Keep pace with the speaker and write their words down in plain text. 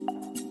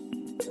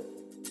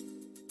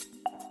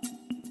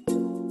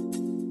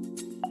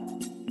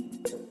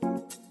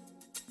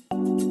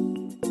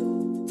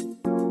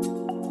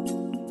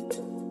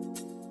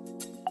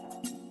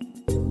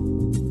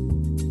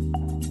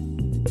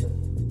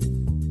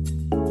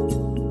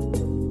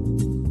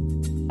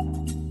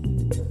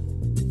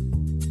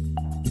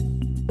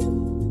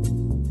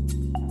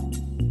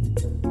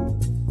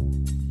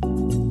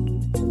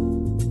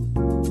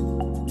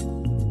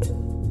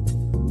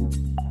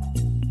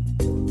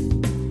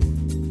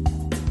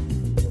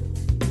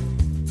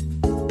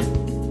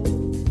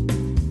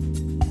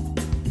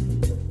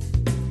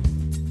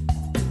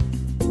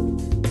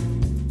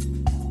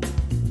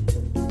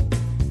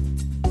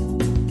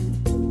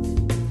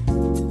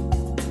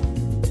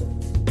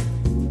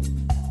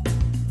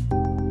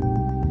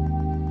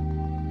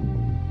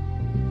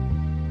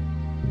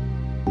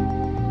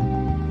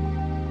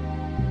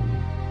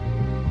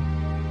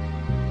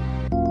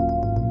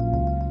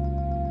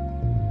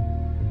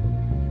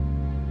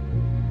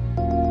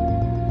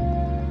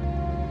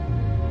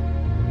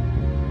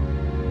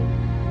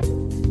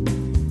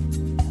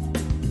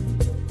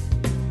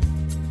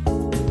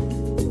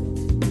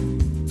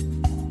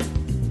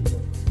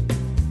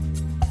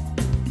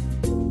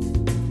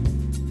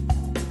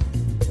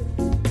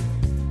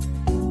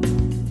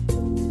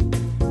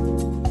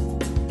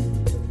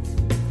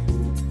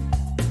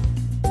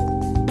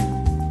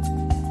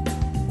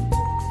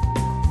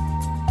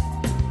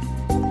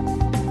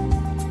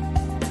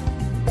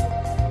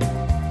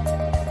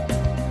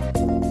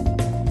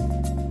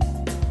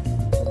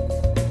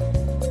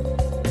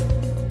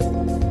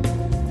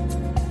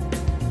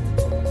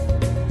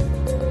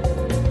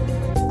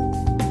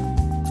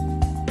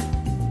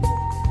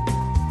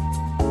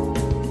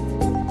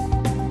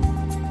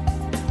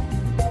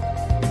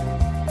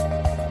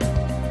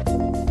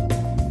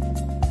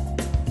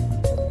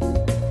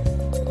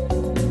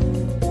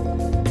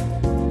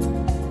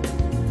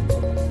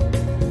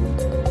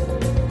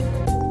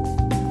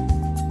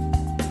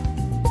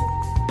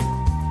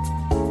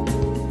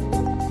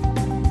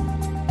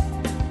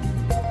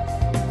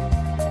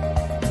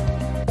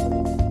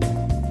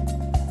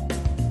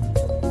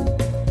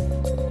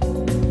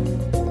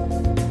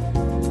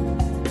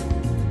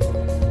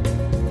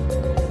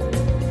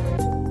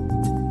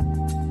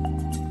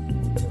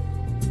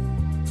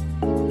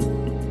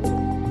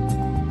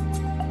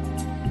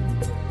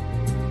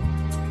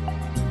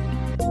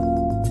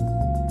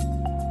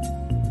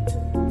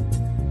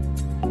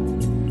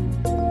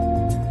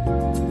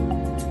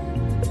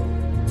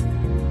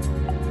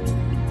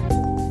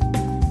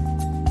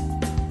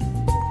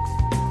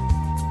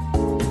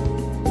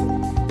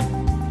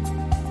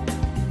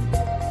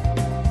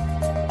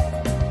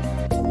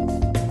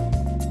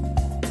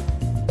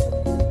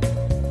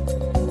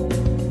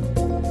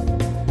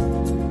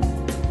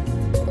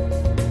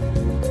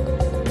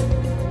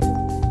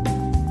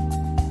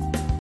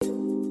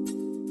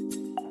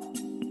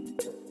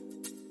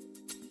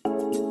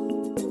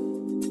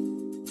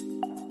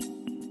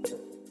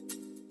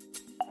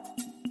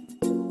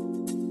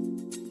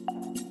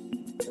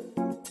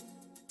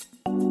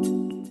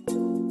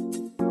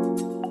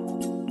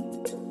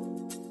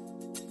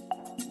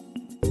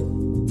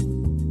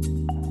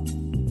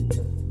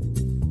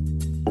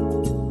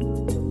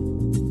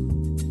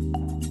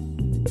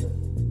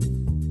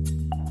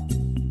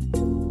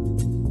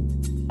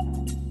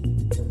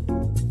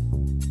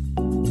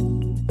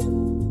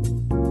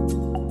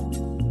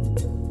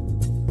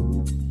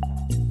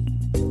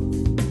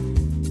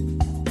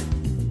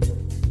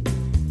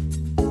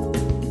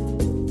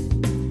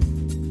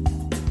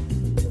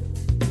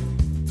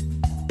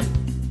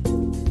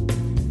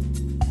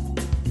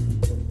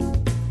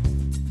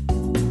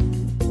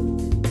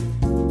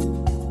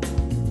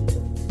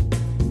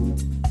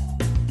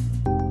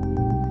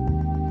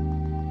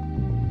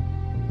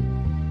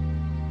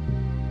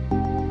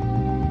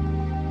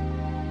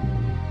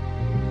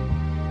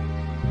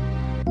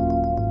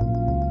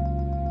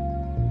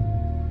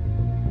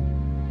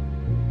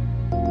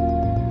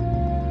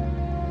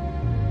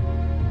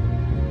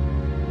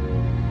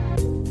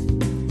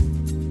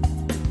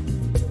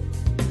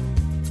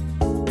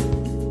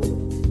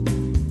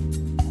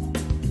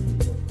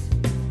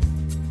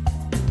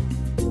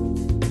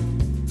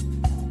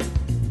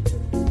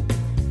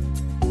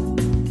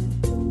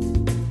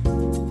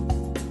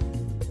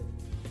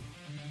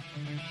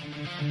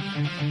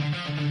Think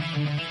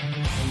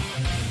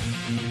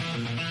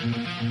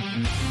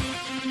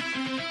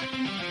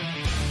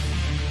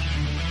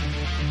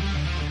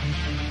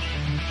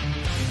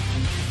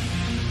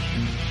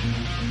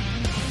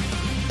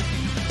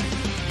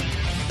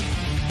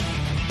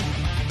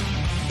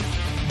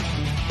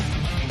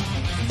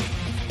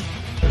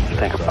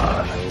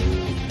about it.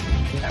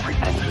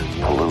 Everything's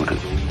polluted.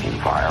 The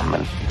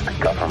environment, the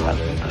government,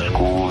 the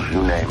schools,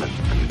 you name it.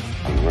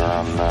 We're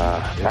on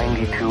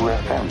 92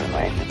 FM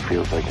tonight. It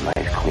feels like a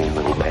nice, clean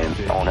little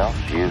band. No one else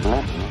is using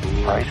it.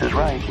 Price is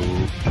right.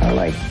 I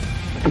like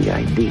the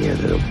idea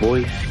that a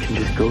voice can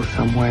just go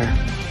somewhere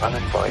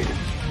uninvited.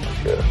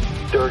 Like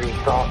a dirty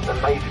thought in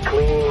a nice,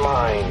 clean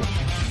mind.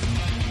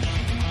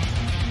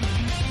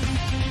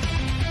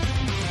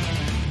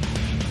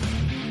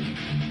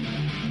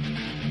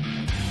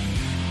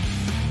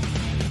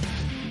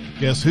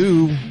 Guess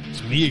who?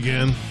 It's me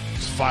again.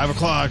 It's 5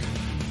 o'clock.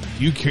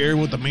 Do you care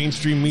what the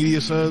mainstream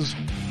media says?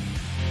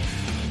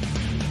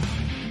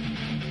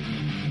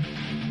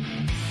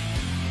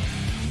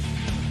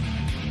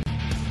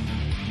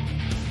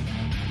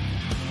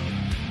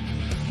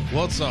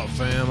 What's up,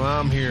 fam?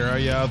 I'm here. Are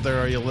you out there?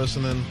 Are you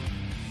listening?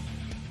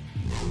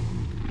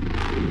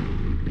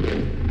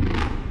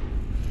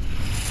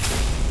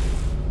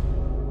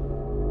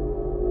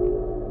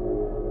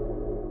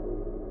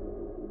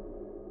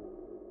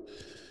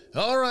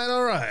 All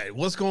right.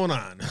 What's going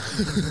on?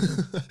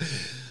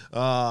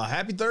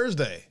 Happy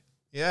Thursday.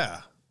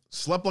 Yeah.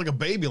 Slept like a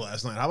baby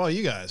last night. How about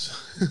you guys?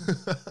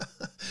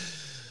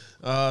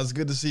 It's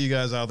good to see you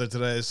guys out there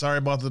today. Sorry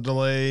about the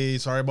delay.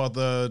 Sorry about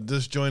the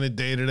disjointed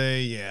day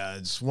today. Yeah,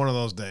 it's one of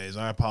those days.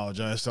 I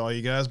apologize to all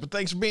you guys, but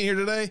thanks for being here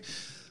today.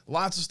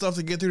 Lots of stuff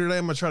to get through today.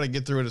 I'm going to try to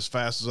get through it as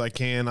fast as I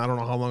can. I don't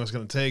know how long it's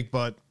going to take,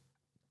 but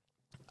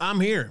I'm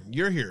here.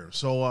 You're here.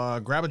 So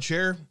grab a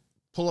chair.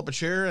 Pull up a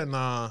chair and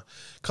a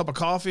cup of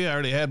coffee. I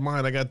already had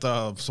mine. I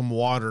got some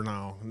water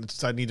now.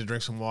 I need to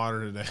drink some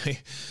water today.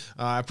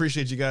 I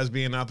appreciate you guys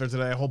being out there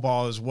today. I hope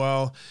all is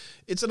well.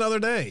 It's another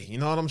day. You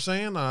know what I'm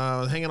saying?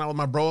 Hanging out with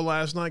my bro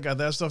last night. Got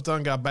that stuff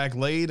done. Got back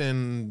late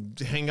and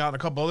hang out in a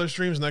couple other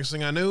streams. Next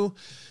thing I knew,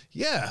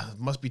 yeah,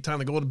 must be time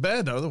to go to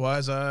bed.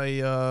 Otherwise, I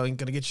ain't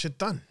going to get shit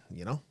done,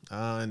 you know?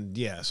 And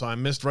yeah, so I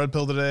missed Red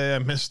Pill today. I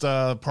missed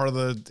part of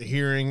the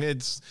hearing.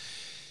 It's,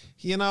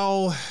 you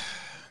know...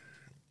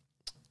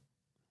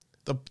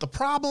 The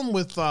problem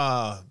with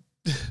not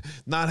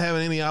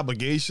having any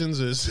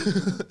obligations is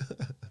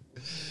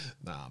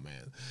nah,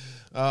 man.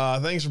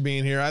 Thanks for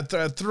being here. I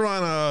threw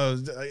on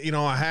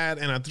a hat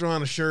and I threw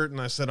on a shirt and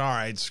I said, all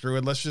right, screw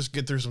it. Let's just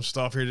get through some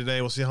stuff here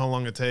today. We'll see how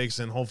long it takes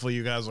and hopefully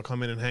you guys will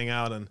come in and hang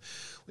out and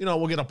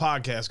we'll get a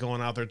podcast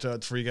going out there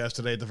for you guys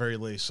today at the very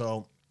least.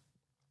 So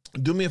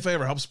do me a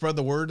favor, help spread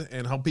the word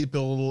and help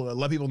people,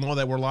 let people know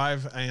that we're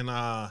live and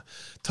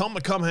tell them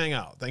to come hang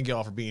out. Thank you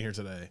all for being here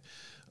today.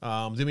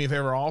 Do me a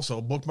favor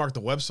also, bookmark the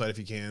website if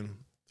you can.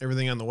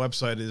 Everything on the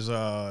website is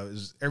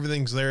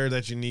everything's there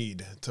that you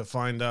need to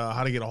find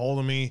how to get a hold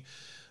of me.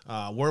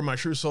 Where my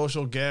true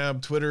social,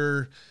 Gab,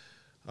 Twitter,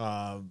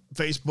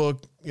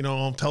 Facebook,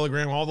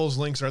 Telegram, all those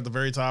links are at the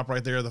very top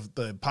right there.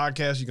 The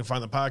podcast, you can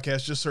find the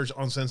podcast. Just search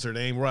Uncensored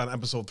Abe. We're on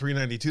episode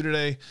 392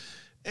 today,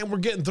 and we're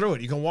getting through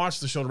it. You can watch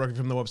the show directly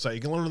from the website.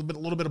 You can learn a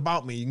little bit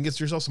about me. You can get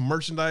yourself some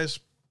merchandise.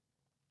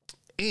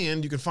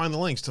 And you can find the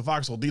links to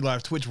Foxhole,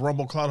 D-Live, Twitch,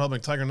 Rumble, Cloud Hub,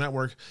 and Tiger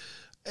Network.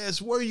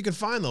 It's where you can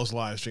find those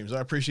live streams. I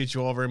appreciate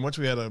you all very much.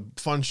 We had a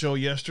fun show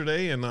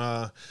yesterday and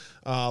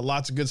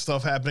lots of good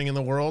stuff happening in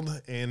the world.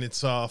 And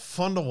it's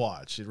fun to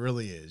watch. It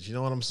really is. You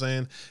know what I'm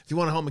saying? If you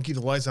want to help me keep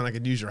the lights on, I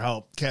could use your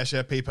help. Cash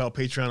App, PayPal,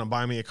 Patreon, and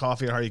buy me a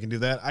coffee or how you can do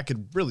that. I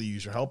could really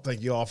use your help.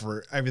 Thank you all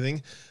for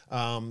everything.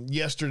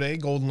 Yesterday,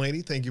 Golden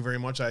Lady, thank you very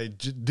much. I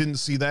didn't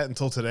see that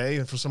until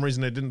today. For some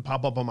reason, it didn't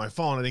pop up on my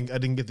phone. I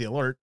didn't get the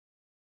alert.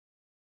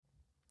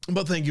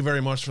 But thank you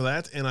very much for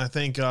that, and I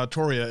thank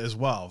Toria as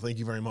well. Thank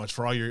you very much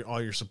for all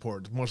your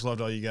support. Much love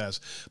to all you guys.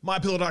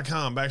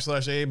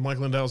 MyPillow.com/Abe. Mike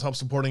Lindell's help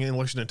supporting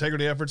election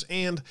integrity efforts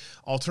and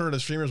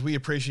alternative streamers. We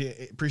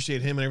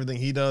appreciate him and everything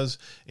he does,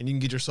 and you can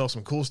get yourself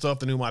some cool stuff.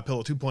 The new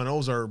MyPillow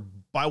 2.0s are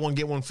buy one,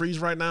 get one frees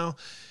right now.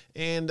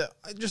 And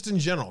just in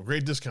general,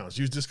 great discounts.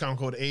 Use discount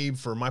code ABE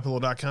for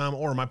MyPillow.com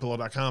or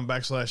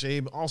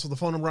MyPillow.com/Abe. Also, the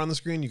phone number on the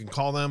screen, you can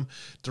call them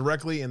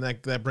directly, and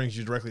that brings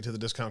you directly to the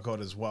discount code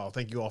as well.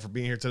 Thank you all for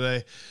being here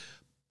today.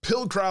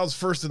 Pill Crowd's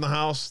first in the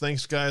house.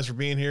 Thanks, guys, for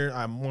being here.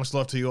 Much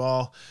love to you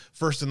all.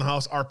 First in the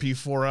house,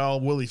 RP4L.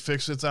 Willie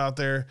Fixit's out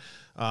there.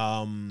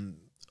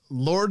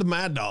 Lord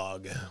Mad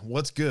Dog,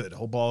 what's good?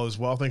 Hope all is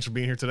well. Thanks for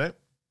being here today.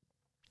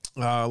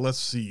 Let's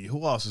see.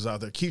 Who else is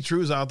out there? Keith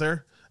True's out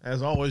there.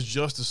 As always,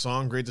 Just a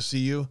Song, great to see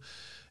you,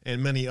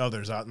 and many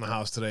others out in the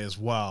house today as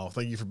well.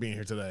 Thank you for being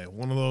here today.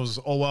 One of those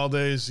OL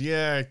days,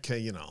 yeah,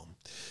 okay,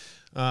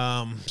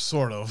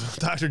 sort of.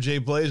 Dr. J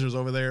Blazer's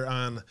over there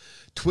on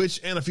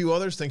Twitch and a few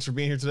others. Thanks for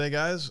being here today,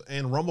 guys.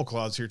 And Rumble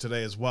Cloud's here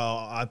today as well.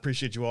 I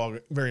appreciate you all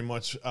very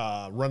much.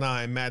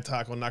 Renai, Mad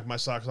Taco, Knock My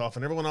Socks Off,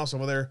 and everyone else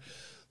over there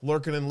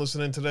lurking and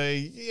listening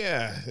today.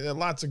 Yeah,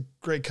 lots of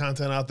great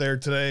content out there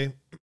today,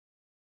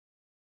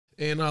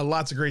 and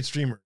lots of great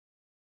streamers.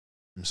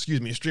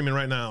 excuse me, streaming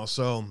right now.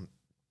 So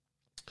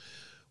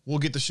we'll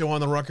get the show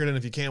on the record, and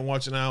if you can't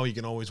watch it now, you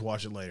can always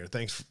watch it later.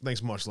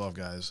 Thanks much love,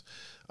 guys.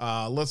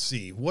 Let's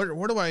see.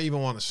 Where do I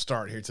even want to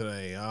start here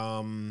today?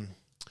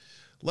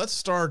 Let's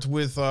start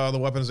with the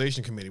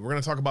Weaponization Committee. We're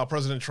going to talk about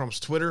President Trump's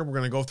Twitter. We're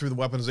going to go through the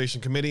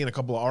Weaponization Committee and a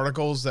couple of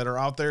articles that are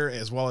out there,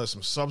 as well as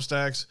some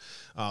Substacks.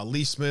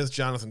 Lee Smith,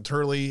 Jonathan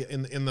Turley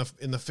in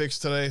the fix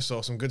today,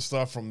 so some good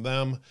stuff from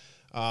them.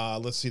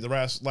 Let's see, the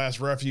Last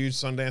Refuge,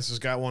 Sundance has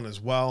got one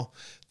as well.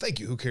 Thank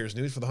you, Who Cares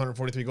News, for the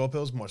 143 gold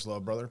pills. Much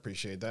love, brother.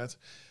 Appreciate that.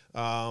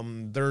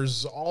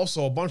 There's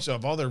also a bunch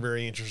of other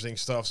very interesting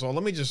stuff. So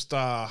let me just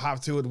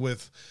hop to it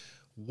with,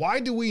 why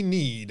do we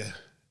need,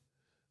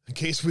 in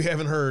case we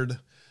haven't heard,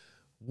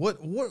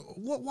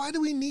 why do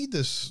we need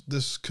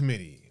this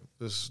committee,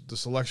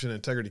 this election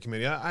integrity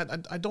committee?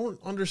 I don't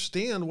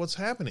understand what's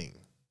happening.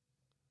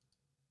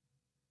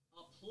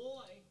 A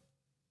ploy.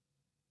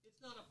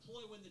 It's not a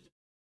ploy when the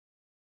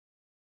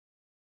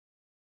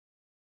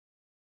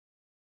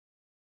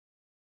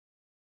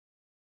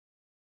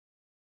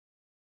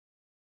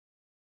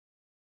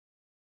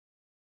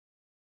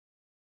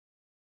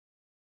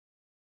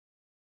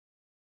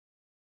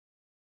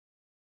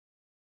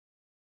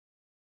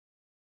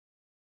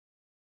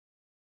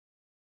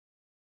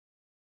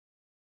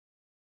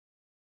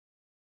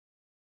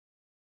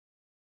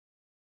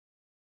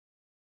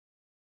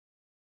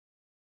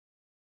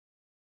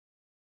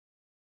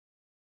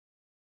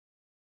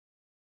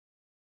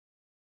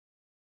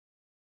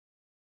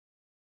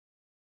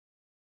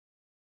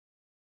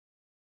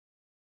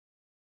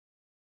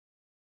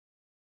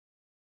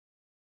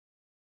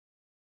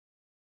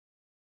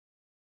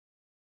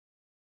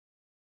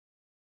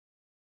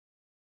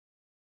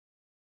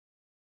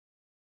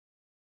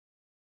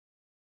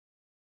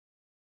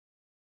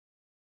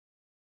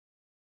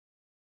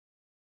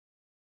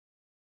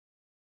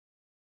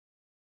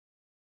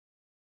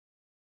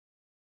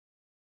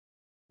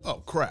Oh,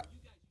 crap.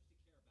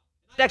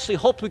 I actually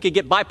hoped we could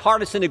get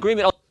bipartisan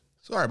agreement.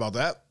 Sorry about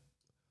that.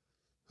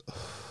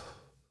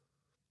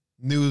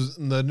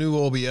 The new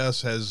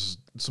OBS has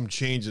some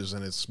changes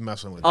and it's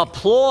messing with me. A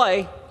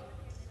ploy.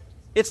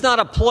 It's not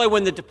a ploy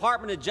when the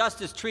Department of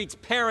Justice treats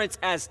parents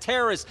as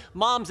terrorists,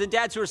 moms and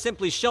dads who are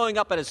simply showing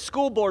up at a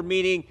school board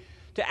meeting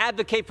to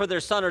advocate for their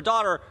son or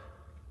daughter.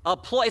 A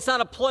ploy. It's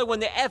not a ploy when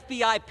the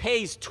FBI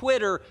pays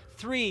Twitter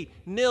 $3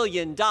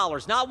 million,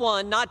 not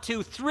one, not two,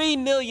 $3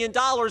 million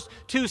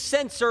to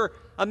censor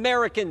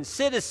American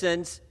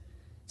citizens.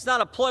 It's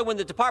not a ploy when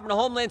the Department of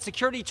Homeland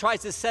Security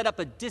tries to set up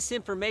a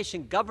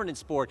disinformation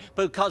governance board,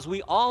 because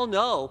we all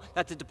know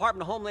that the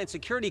Department of Homeland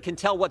Security can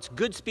tell what's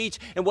good speech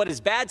and what is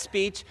bad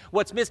speech,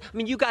 what's I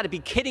mean, you got to be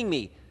kidding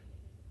me.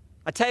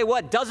 I tell you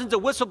what, dozens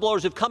of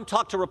whistleblowers who've come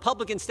talk to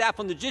Republican staff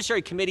on the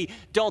Judiciary Committee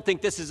don't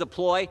think this is a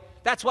ploy.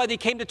 That's why they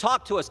came to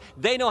talk to us.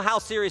 They know how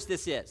serious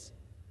this is.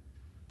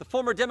 The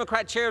former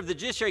Democrat chair of the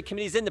Judiciary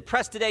Committee is in the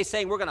press today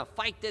saying we're going to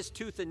fight this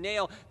tooth and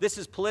nail. This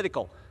is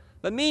political.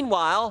 But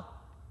meanwhile,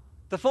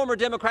 the former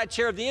Democrat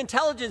chair of the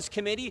Intelligence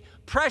Committee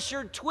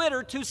pressured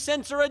Twitter to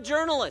censor a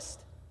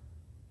journalist.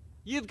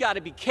 You've got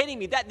to be kidding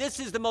me.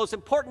 This is the most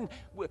important.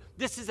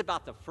 This is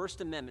about the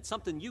First Amendment,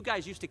 something you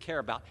guys used to care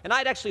about. And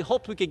I'd actually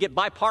hoped we could get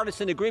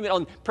bipartisan agreement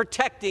on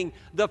protecting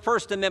the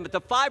First Amendment,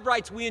 the 5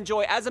 rights we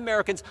enjoy as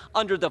Americans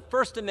under the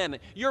First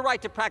Amendment. Your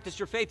right to practice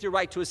your faith, your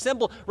right to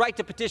assemble, right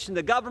to petition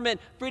the government,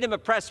 freedom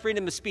of press,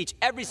 freedom of speech.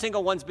 Every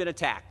single one's been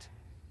attacked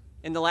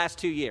in the last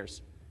 2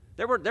 years.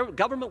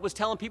 Government was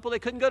telling people they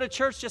couldn't go to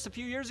church just a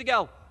few years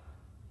ago.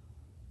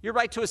 Your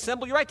right to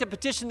assemble, your right to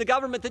petition the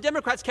government. The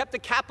Democrats kept the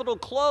Capitol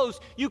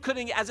closed. You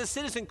couldn't, as a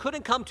citizen,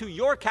 couldn't come to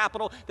your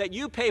Capitol that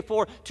you pay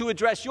for to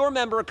address your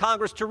member of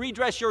Congress, to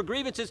redress your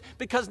grievances,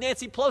 because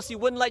Nancy Pelosi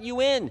wouldn't let you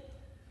in.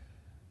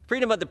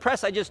 Freedom of the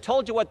press, I just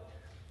told you what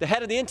the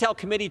head of the Intel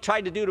Committee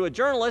tried to do to a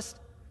journalist.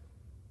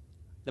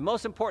 The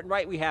most important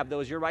right we have, though,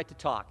 is your right to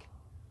talk.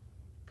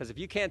 Because if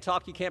you can't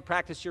talk, you can't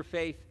practice your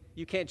faith,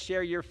 you can't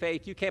share your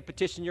faith, you can't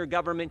petition your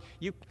government,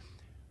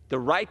 the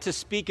right to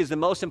speak is the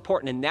most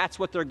important, and that's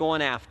what they're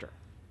going after.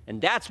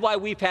 And that's why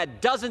we've had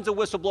dozens of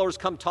whistleblowers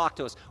come talk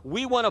to us.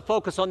 We want to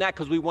focus on that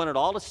because we want it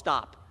all to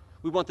stop.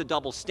 We want the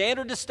double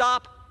standard to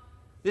stop.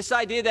 This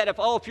idea that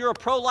if you're a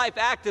pro-life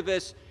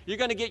activist, you're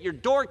going to get your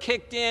door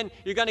kicked in,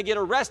 you're going to get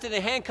arrested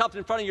and handcuffed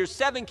in front of your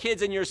 7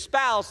 kids and your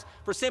spouse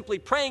for simply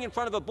praying in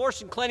front of an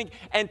abortion clinic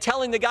and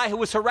telling the guy who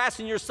was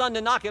harassing your son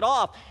to knock it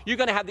off. You're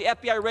going to have the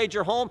FBI raid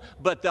your home.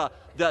 But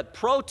the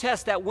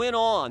protest that went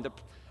on,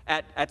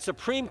 at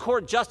Supreme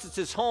Court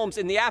justices' homes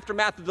in the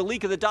aftermath of the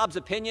leak of the Dobbs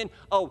opinion,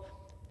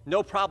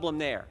 no problem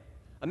there.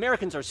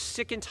 Americans are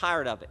sick and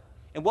tired of it.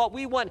 And what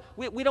we want,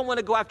 we don't want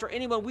to go after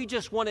anyone. We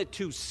just want it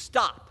to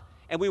stop.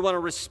 And we want to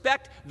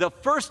respect the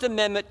First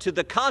Amendment to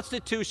the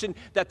Constitution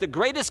that the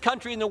greatest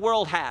country in the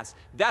world has.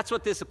 That's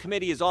what this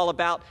committee is all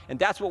about, and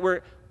that's what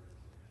we're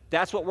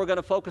going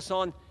to focus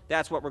on.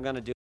 That's what we're going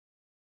to do.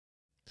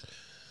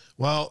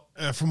 Well,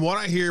 from what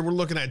I hear, we're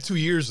looking at 2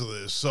 years of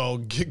this, so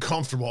get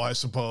comfortable, I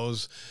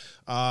suppose.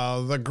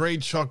 The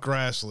great Chuck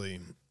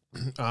Grassley,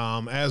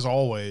 as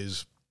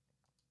always,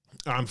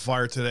 on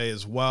fire today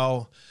as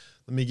well.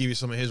 Let me give you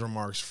some of his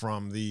remarks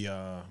from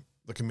the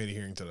committee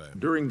hearing today.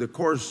 During the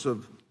course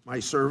of my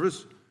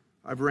service,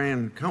 I've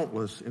ran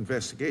countless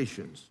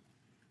investigations.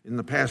 In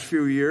the past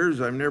few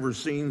years, I've never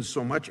seen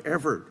so much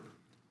effort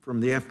from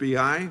the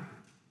FBI,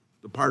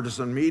 the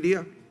partisan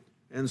media,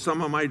 and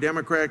some of my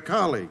Democrat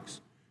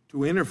colleagues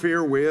to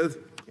interfere with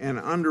and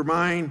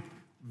undermine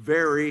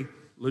very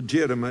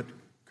legitimate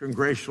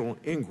congressional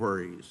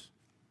inquiries.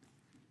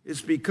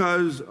 It's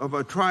because of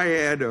a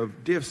triad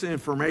of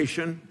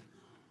disinformation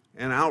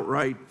and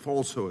outright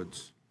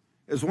falsehoods.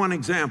 As one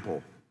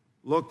example,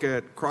 look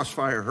at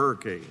Crossfire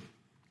Hurricane.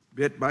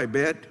 Bit by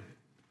bit,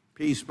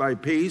 piece by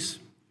piece,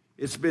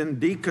 it's been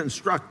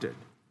deconstructed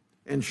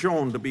and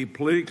shown to be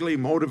politically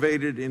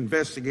motivated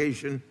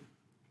investigation,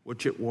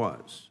 which it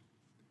was.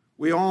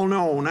 We all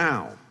know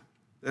now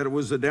that it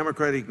was the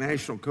Democratic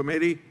National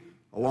Committee,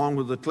 along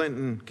with the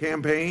Clinton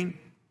campaign,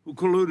 who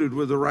colluded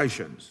with the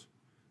Russians.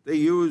 They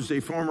used a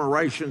former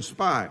Russian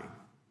spy,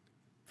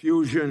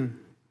 Fusion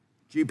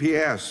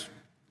GPS,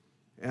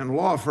 and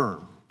law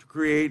firm to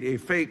create a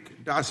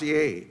fake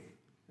dossier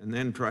and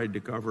then tried to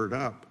cover it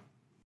up.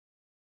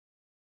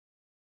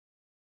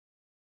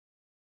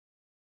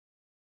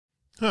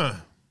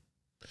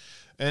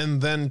 And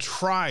then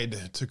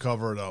tried to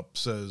cover it up,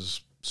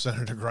 says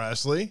Senator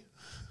Grassley.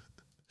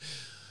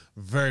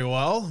 Very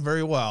well,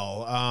 very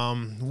well.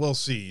 We'll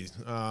see.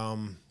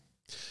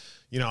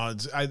 You know,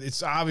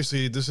 it's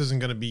obviously this isn't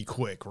going to be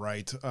quick,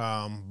 right?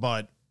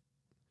 But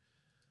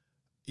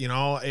you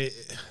know,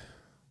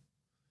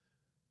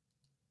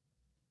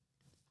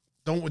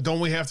 don't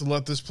we have to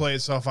let this play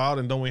itself out,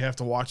 and don't we have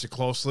to watch it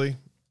closely?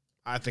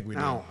 I think we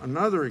do. Now,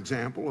 another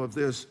example of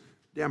this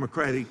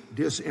Democratic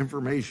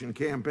disinformation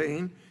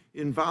campaign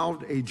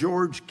involved a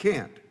George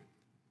Kent,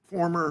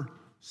 former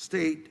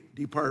State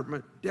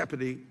Department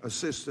Deputy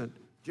Assistant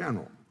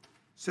General.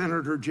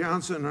 Senator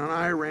Johnson and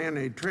I ran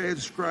a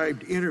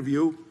transcribed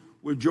interview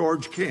with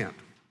George Kent.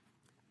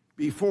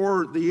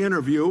 Before the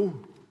interview,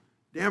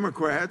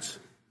 Democrats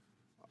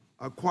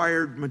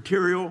acquired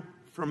material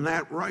from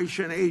that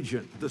Russian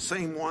agent, the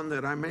same one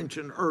that I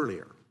mentioned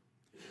earlier.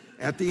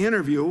 At the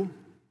interview,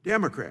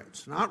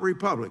 Democrats, not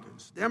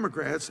Republicans,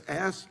 Democrats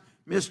asked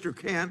Mr.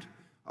 Kent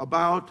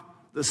about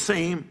the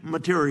same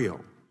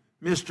material.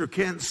 Mr.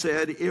 Kent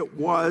said it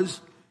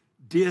was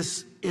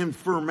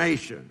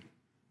disinformation.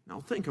 Now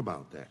think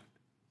about that.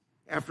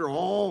 After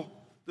all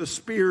the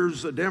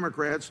spears the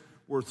Democrats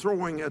were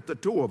throwing at the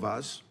two of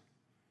us,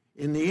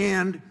 in the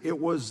end, it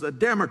was the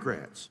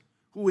Democrats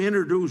who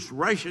introduced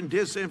Russian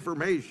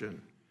disinformation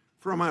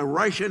from a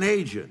Russian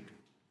agent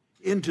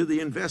into the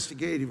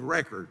investigative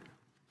record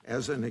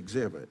as an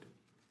exhibit.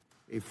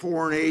 A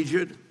foreign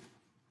agent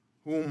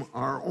whom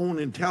our own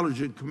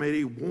intelligence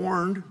committee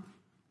warned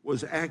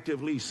was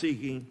actively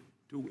seeking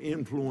to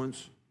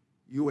influence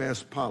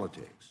U.S.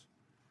 politics.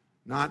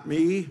 Not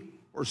me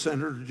or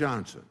Senator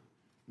Johnson,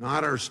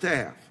 not our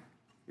staff.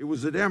 It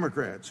was the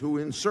Democrats who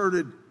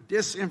inserted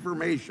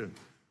disinformation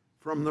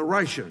from the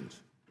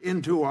Russians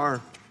into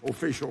our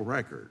official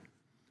record.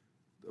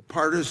 The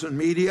partisan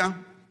media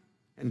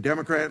and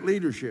Democrat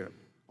leadership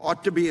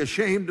ought to be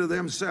ashamed of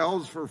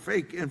themselves for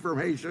fake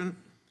information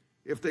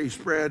if they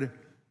spread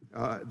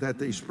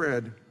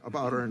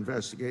about our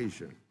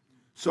investigation.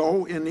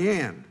 So in the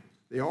end,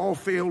 they all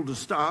failed to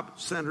stop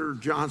Senator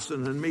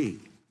Johnson and me.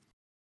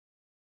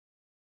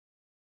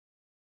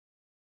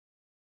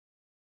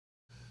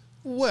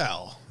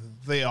 Well,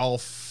 they all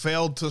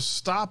failed to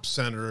stop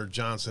Senator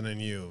Johnson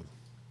and you.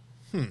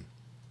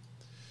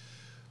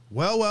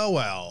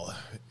 Well.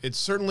 It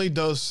certainly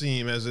does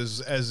seem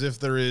as if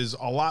there is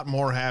a lot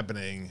more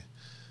happening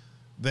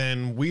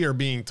than we are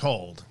being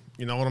told.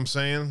 You know what I'm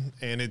saying?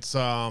 And it's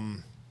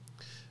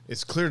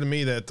clear to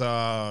me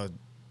that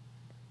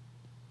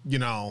you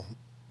know,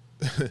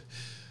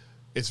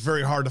 it's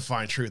very hard to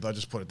find truth. I'll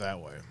just put it that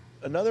way.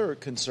 Another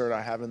concern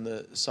I have in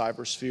the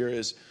cybersphere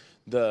is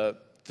the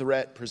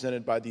threat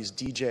presented by these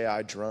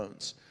DJI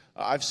drones.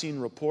 I've seen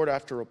report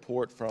after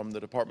report from the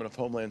Department of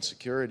Homeland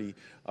Security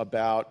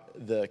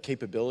about the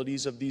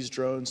capabilities of these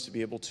drones to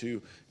be able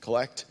to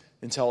collect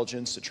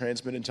intelligence, to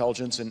transmit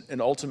intelligence,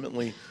 and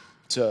ultimately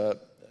to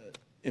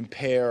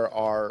impair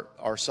our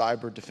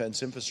cyber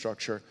defense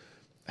infrastructure.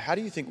 How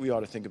do you think we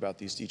ought to think about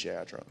these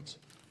DJI drones?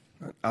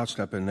 I'll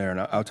step in there,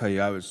 and I'll tell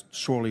you, I was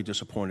sorely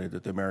disappointed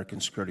that the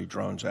American Security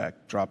Drones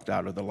Act dropped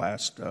out of the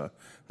last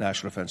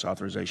National Defense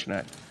Authorization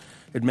Act.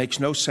 It makes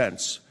no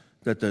sense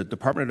that the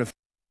Department of Defense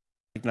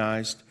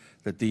recognized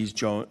that these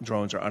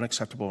drones are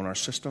unacceptable in our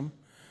system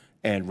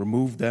and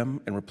removed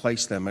them and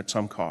replaced them at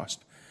some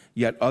cost.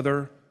 Yet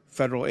other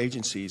federal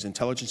agencies,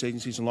 intelligence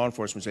agencies and law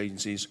enforcement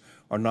agencies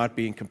are not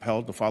being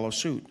compelled to follow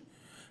suit.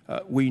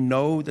 We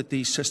know that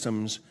these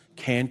systems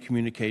can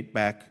communicate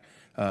back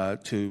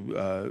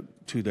to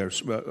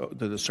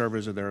the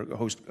servers of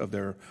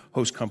their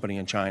host company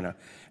in China,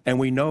 and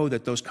we know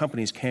that those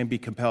companies can be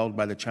compelled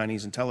by the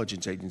Chinese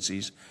intelligence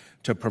agencies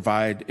to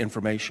provide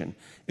information.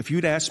 If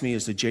you'd asked me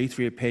as the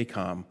J3 at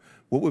PACOM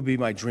what would be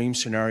my dream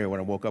scenario when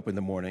I woke up in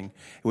the morning?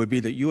 It would be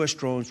that U.S.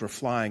 drones were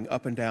flying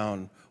up and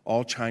down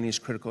all Chinese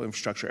critical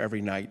infrastructure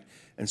every night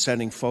and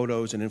sending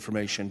photos and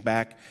information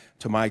back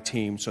to my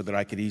team so that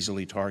I could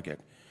easily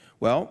target.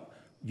 Well,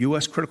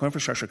 U.S. critical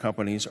infrastructure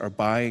companies are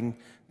buying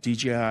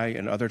DJI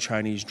and other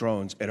Chinese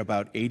drones at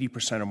about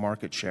 80% of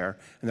market share,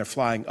 and they're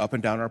flying up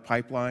and down our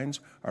pipelines,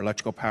 our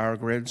electrical power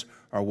grids,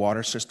 our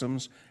water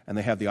systems, and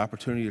they have the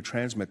opportunity to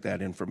transmit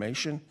that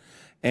information,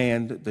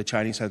 and the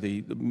Chinese have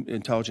the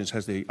intelligence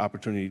has the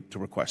opportunity to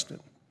request it.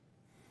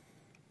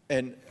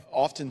 And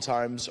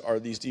oftentimes, are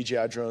these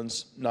DJI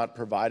drones not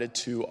provided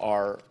to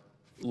our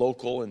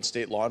local and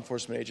state law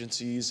enforcement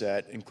agencies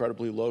at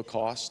incredibly low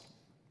cost?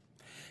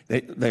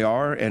 They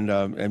are,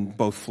 and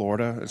both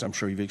Florida, as I'm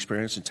sure you've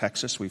experienced, in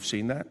Texas, we've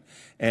seen that,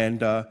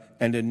 and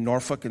in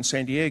Norfolk and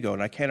San Diego.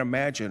 And I can't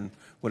imagine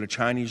what a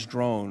Chinese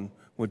drone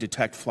would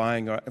detect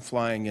flying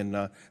in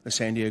the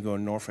San Diego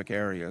and Norfolk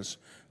areas,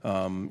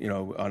 on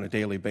a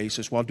daily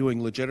basis, while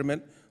doing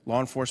legitimate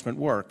law enforcement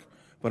work,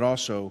 but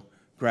also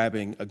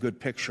grabbing a good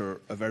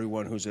picture of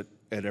everyone who's at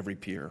every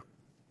pier.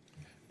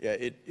 Yeah,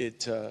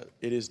 it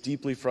is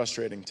deeply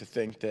frustrating to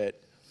think that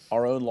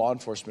our own law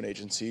enforcement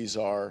agencies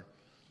are,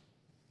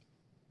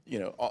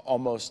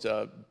 almost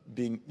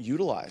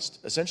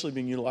essentially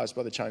being utilized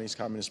by the Chinese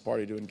Communist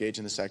Party to engage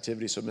in this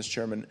activity. So, Mr.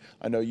 Chairman,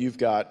 I know you've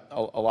got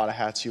a lot of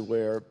hats you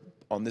wear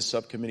on this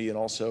subcommittee and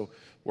also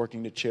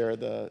working to chair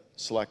the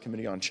Select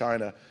Committee on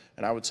China.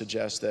 And I would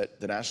suggest that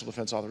the National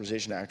Defense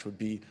Authorization Act would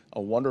be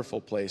a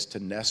wonderful place to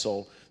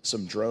nestle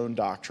some drone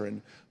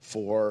doctrine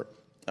for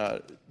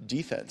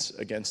defense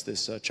against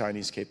this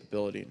Chinese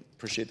capability.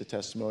 Appreciate the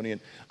testimony.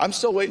 And I'm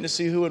still waiting to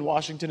see who in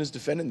Washington is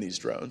defending these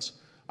drones.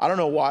 I don't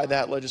know why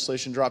that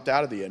legislation dropped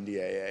out of the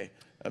NDAA.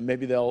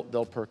 Maybe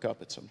they'll perk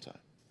up at some time.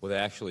 Well,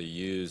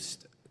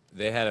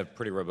 they had a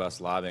pretty robust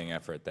lobbying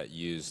effort that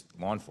used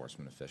law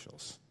enforcement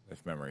officials,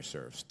 if memory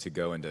serves, to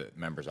go into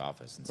members'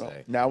 office and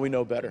say, now we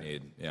know better.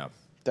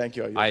 Thank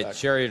you. I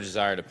share your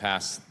desire to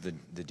pass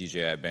the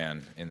DJI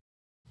ban.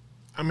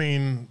 I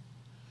mean,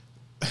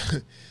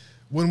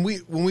 when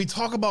we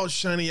talk about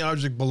shiny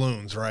object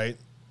balloons, right?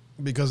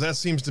 Because that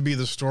seems to be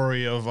the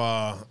story of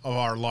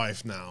our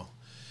life now.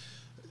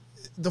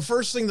 The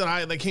first thing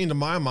that came to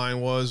my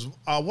mind was,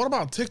 what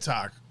about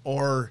TikTok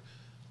or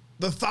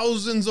the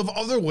thousands of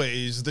other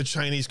ways the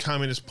Chinese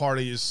Communist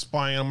Party is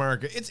spying on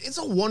America? It's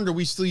a wonder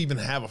we still even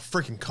have a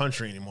freaking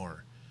country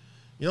anymore.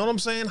 You know what I'm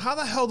saying? How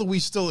the hell do we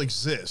still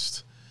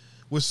exist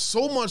with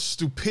so much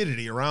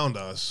stupidity around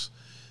us?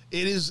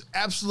 It is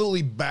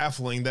absolutely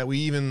baffling that we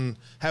even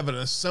have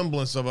a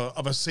semblance of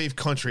a safe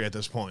country at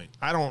this point.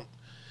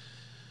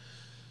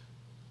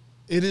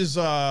 It is,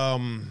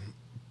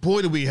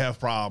 boy, do we have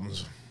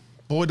problems.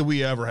 Boy, do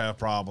we ever have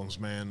problems,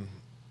 man.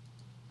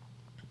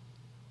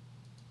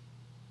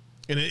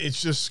 And it's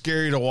just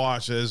scary to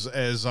watch as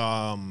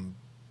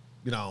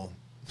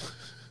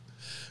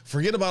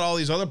forget about all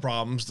these other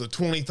problems, the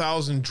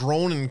 20,000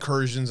 drone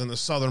incursions in the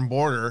southern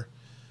border.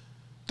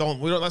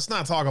 Let's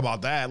not talk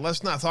about that.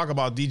 Let's not talk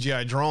about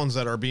DJI drones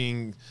that are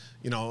being,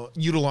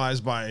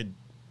 utilized by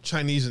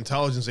Chinese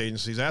intelligence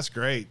agencies. That's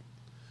great.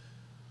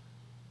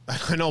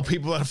 I know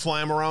people that fly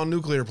them around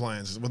nuclear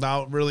plants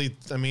without really,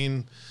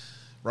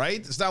 right?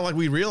 It's not like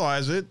we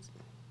realize it.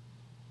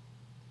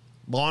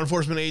 Law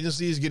enforcement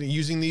agencies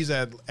using these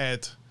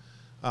at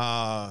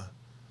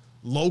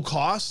low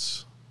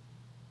costs.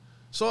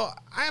 So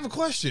I have a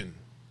question.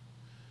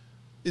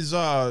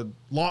 Are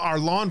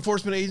law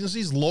enforcement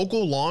agencies,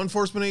 local law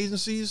enforcement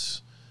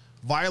agencies,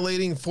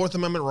 violating Fourth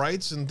Amendment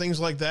rights and things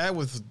like that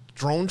with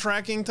drone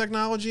tracking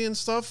technology and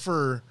stuff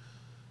for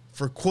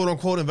quote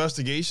unquote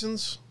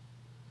investigations?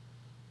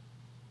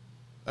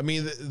 I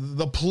mean,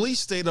 the police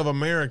state of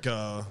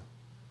America,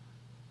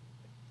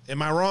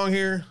 am I wrong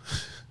here?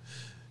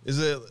 It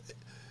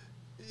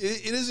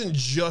isn't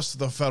just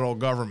the federal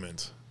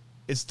government.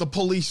 It's the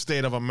police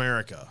state of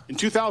America. In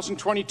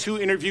 2022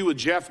 interview with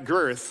Jeff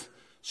Girth,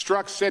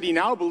 Strzok said he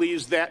now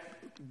believes,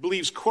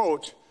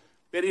 quote,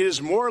 that it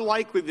is more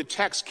likely the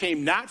text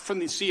came not from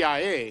the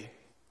CIA,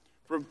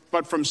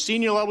 but from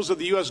senior levels of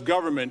the U.S.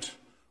 government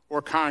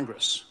or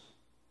Congress.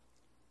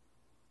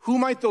 Who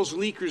might those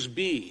leakers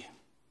be?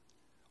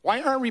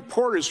 Why aren't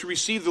reporters who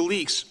received the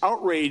leaks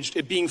outraged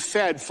at being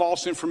fed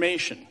false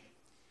information?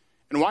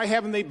 And why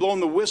haven't they blown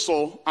the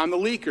whistle on the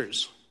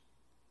leakers?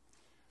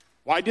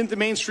 Why didn't the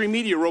mainstream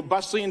media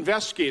robustly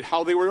investigate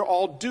how they were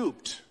all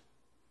duped?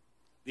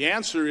 The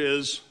answer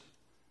is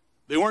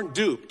they weren't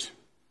duped.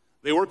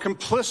 They were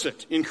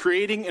complicit in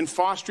creating and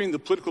fostering the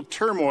political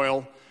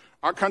turmoil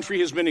our country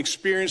has been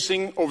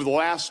experiencing over the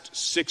last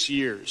 6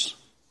 years.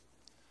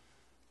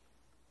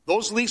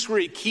 Those leaks were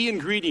a key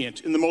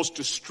ingredient in the most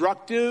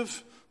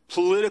destructive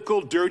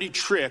political dirty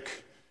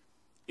trick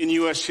in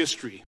U.S.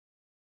 history.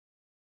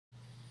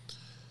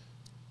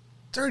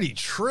 Dirty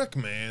trick,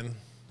 man.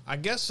 I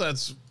guess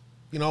that's,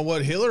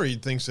 what Hillary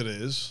thinks it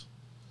is.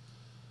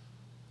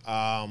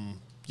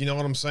 You know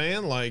what I'm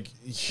saying? Like,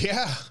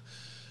 yeah.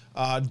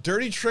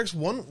 Dirty tricks,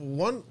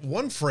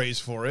 one phrase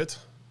for it.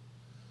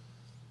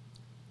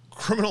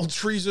 criminal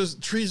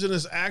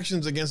treasonous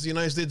actions against the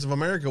United States of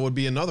America would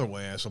be another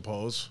way, I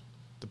suppose,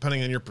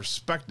 depending on your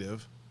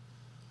perspective.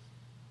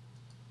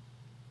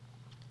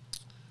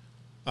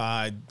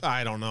 I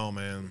don't know,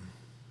 man.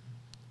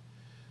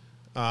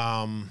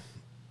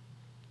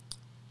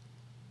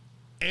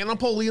 Anna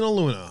Paulina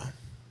Luna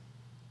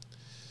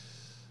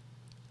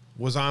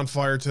was on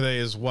fire today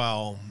as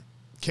well.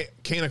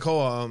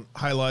 Kanakoa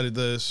highlighted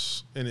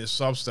this in his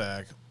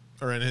Substack,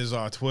 or in his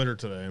Twitter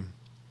today,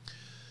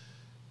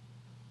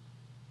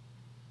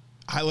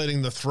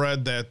 highlighting the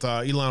thread that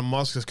Elon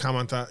Musk has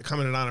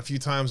commented on a few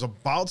times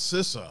about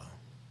CISA,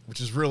 which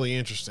is really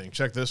interesting.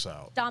 Check this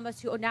out. Damas,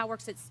 who now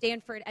works at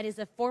Stanford and is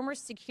a former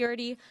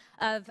security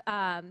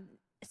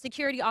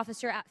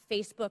officer at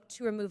Facebook,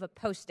 to remove a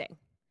posting.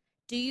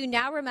 Do you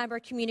now remember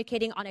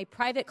communicating on a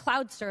private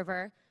cloud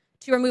server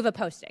to remove a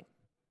posting?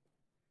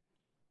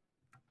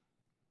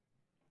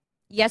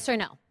 Yes or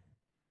no?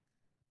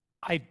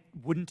 I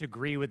wouldn't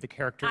agree with the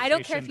characterization. I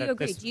don't care if you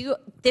agree.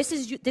 This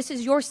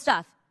is your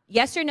stuff.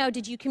 Yes or no,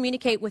 did you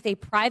communicate with a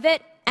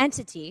private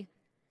entity,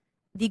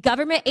 the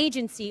government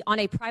agency, on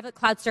a private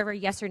cloud server?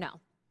 Yes or no?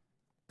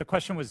 The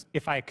question was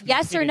if I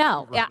Yes or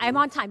no? Yeah, I'm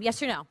on time.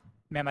 Yes or no?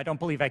 Ma'am, I don't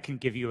believe I can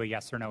give you a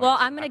yes or no. Well,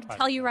 I'm going to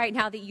tell you right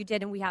now that you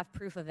did, and we have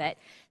proof of it.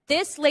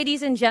 This,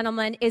 ladies and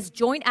gentlemen, is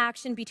joint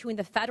action between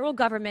the federal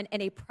government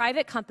and a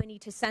private company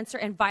to censor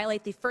and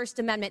violate the First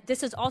Amendment.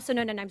 This is also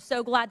known, and I'm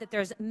so glad that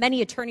there's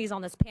many attorneys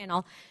on this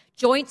panel,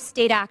 joint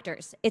state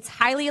actors. It's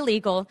highly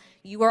illegal.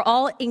 You are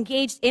all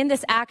engaged in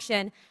this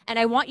action, and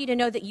I want you to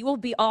know that you will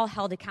be all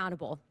held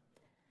accountable.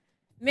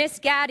 Ms.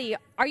 Gaddy,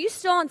 are you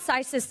still on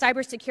CISA's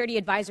Cybersecurity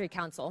Advisory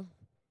Council?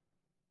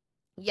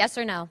 Yes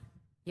or no?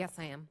 Yes,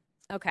 I am.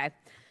 Okay.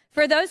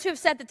 For those who have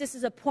said that this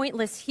is a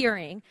pointless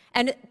hearing,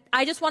 and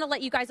I just want to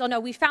let you guys all know,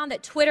 we found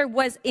that Twitter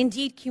was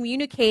indeed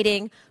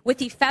communicating with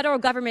the federal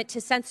government to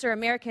censor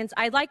Americans.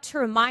 I'd like to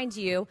remind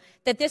you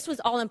that this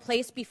was all in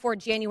place before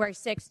January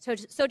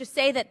 6th. So to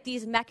say that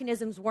these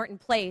mechanisms weren't in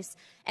place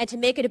and to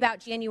make it about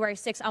January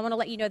 6th, I want to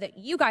let you know that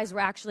you guys were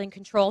actually in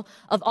control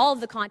of all of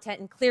the content,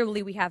 and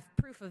clearly we have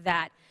proof of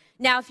that.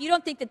 Now, if you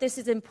don't think that this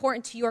is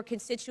important to your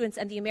constituents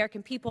and the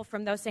American people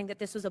from those saying that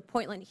this was a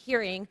pointless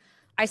hearing,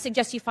 I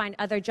suggest you find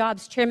other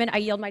jobs. Chairman, I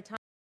yield my time.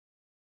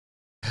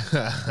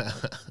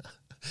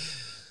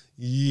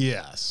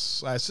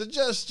 Yes, I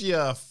suggest you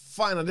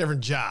find a different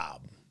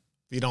job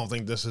if you don't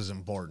think this is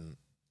important.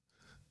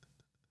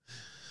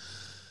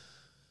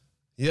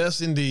 Yes,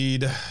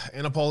 indeed.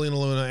 Anna Paulina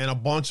Luna and a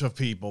bunch of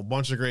people,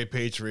 bunch of great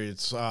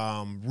patriots,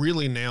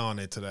 really nailing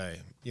it today.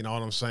 You know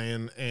what I'm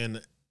saying?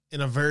 And in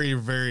a very,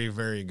 very,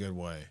 very good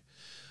way.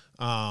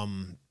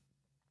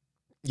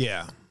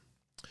 Yeah.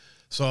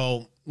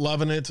 So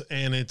loving it.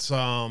 And it's,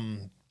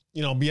 beyond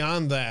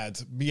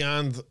that,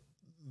 beyond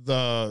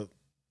the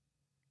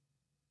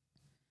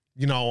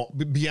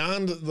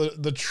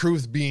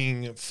truth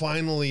being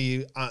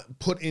finally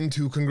put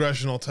into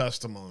congressional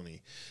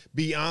testimony,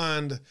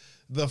 beyond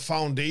the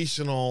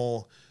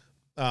foundational,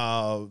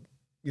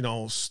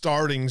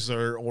 startings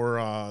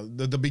or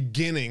the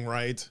beginning,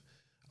 right,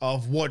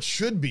 of what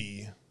should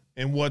be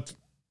and what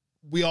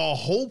we all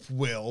hope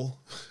will,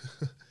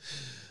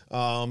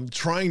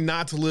 trying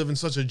not to live in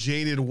such a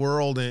jaded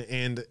world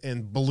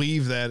and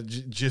believe that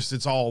just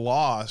it's all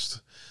lost.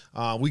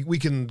 We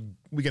can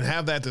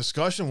have that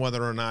discussion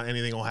whether or not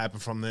anything will happen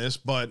from this,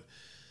 but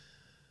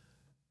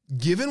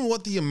given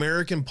what the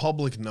American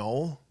public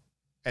know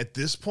at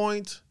this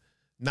point,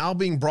 now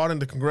being brought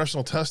into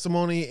congressional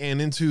testimony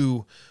and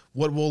into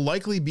what will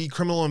likely be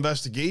criminal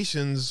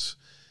investigations,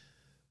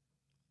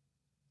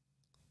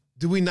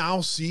 do we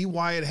now see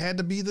why it had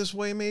to be this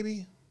way,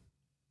 maybe?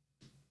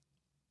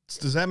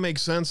 Does that make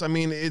sense? I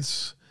mean,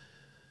 it's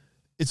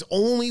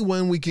only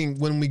when we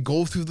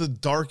go through the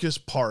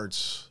darkest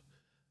parts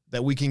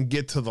that we can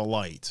get to the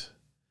light.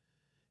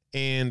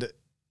 And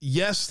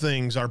yes,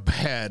 things are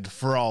bad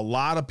for a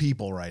lot of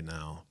people right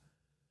now.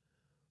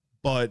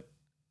 But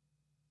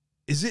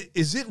is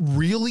it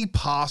really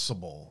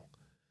possible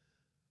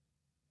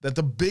that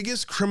the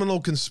biggest criminal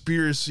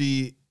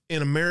conspiracy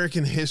in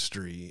American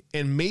history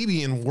and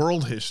maybe in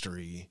world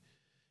history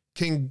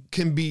can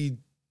be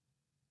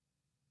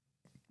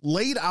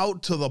laid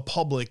out to the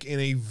public in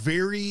a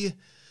very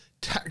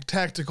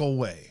tactical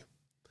way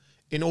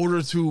in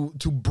order to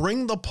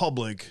bring the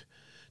public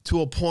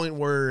to a point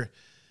where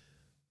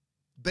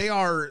they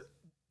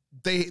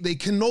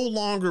can no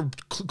longer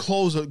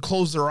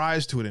close their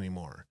eyes to it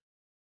anymore.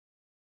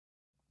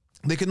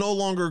 They can no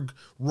longer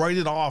write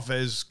it off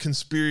as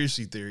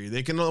conspiracy theory.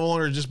 They can no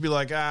longer just be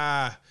like,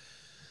 that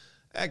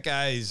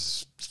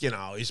guy's,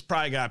 he's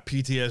probably got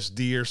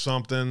PTSD or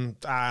something.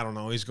 I don't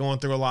know. He's going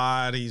through a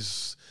lot.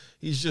 He's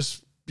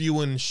just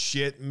spewing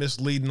shit,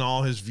 misleading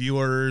all his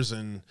viewers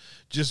and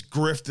just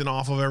grifting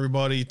off of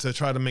everybody to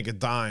try to make a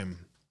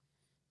dime.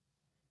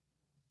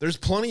 There's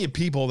plenty of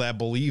people that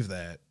believe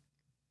that.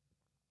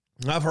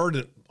 I've heard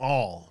it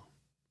all.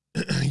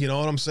 You know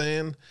what I'm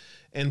saying?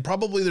 And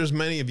probably there's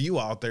many of you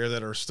out there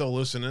that are still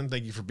listening.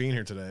 Thank you for being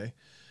here today.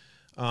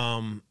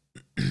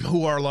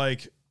 Who are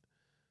like,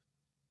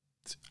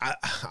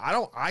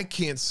 I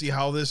can't see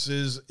how this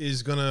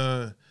is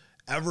gonna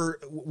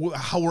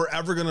how we're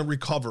ever gonna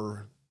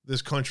recover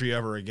this country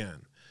ever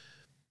again.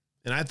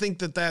 And I think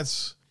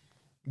that's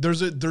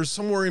there's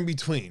somewhere in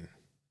between,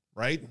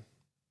 right?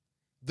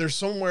 There's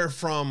somewhere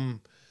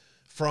from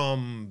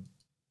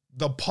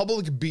the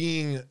public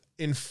being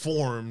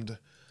informed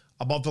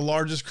about the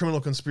largest criminal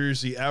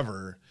conspiracy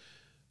ever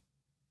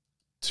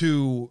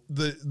to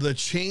the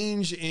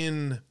change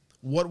in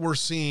what we're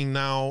seeing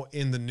now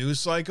in the news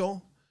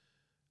cycle,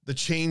 the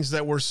change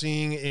that we're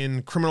seeing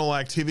in criminal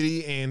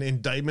activity and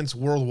indictments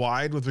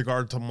worldwide with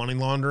regard to money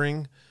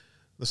laundering,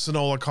 the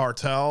Sinaloa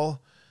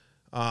cartel,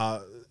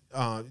 on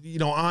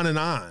and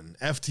on.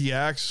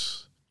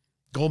 FTX,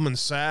 Goldman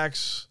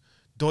Sachs,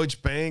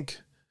 Deutsche Bank,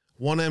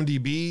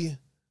 1MDB,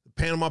 the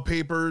Panama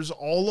Papers,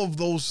 all of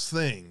those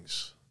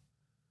things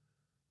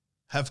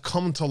have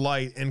come to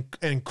light,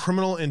 and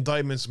criminal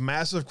indictments,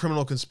 massive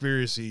criminal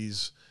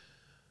conspiracies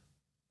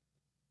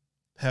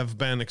have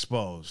been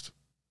exposed.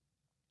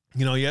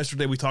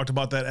 Yesterday we talked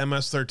about that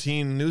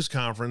MS-13 news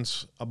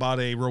conference about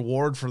a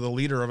reward for the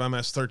leader of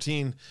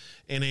MS-13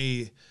 and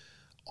a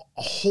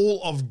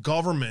whole of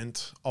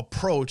government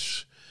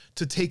approach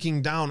to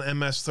taking down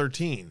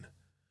MS-13.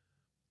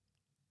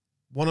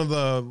 One of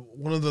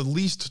the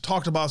least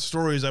talked about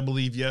stories, I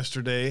believe,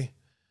 yesterday,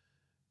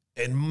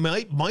 and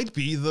might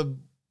be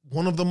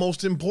one of the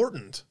most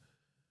important,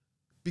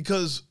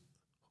 because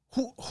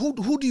who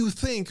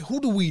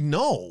do we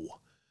know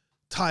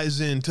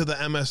ties into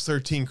the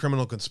MS-13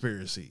 criminal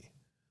conspiracy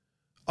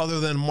other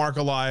than Mark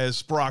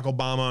Elias, Barack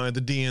Obama, and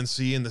the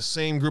DNC, and the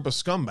same group of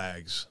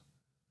scumbags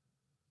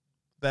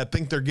that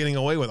think they're getting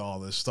away with all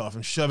this stuff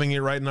and shoving it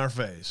right in our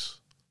face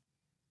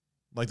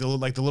like the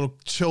little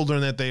children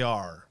that they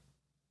are.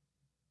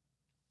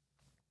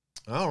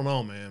 I don't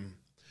know, man.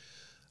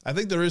 I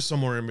think there is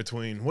somewhere in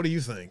between. What do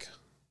you think?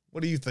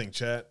 What do you think,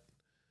 chat?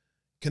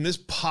 Can this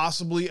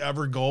possibly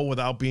ever go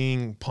without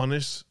being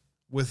punished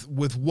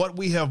with what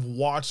we have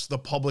watched the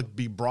public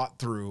be brought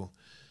through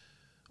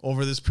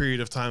over this period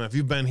of time? If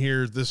you've been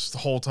here this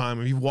whole time,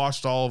 if you've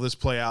watched all of this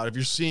play out, if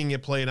you're seeing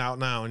it playing out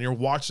now and you're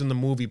watching the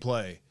movie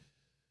play,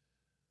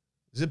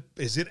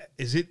 is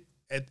it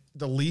at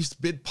the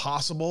least bit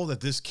possible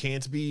that this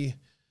can't be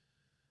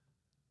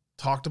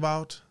talked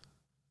about?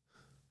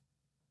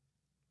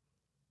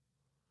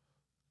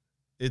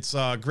 It's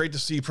great to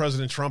see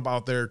President Trump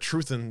out there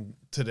truthing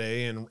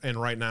today and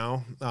right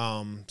now.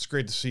 It's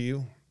great to see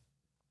you.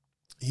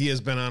 He has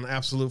been on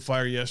absolute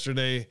fire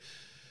yesterday,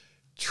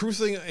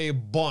 truthing a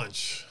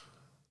bunch.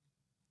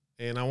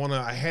 And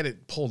I had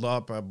it pulled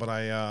up, but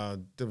I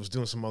was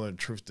doing some other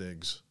truth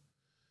digs.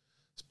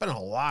 Spent a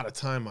lot of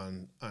time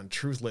on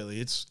truth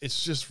lately. It's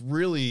just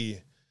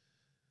really,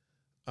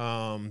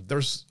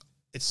 it's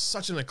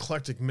such an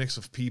eclectic mix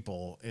of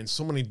people and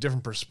so many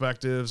different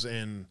perspectives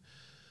and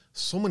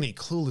so many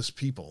clueless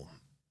people.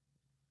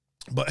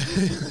 But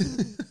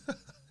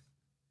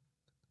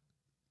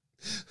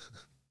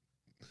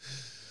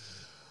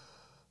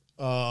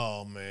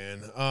oh man,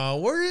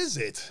 where is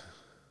it?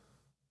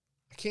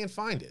 I can't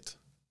find it.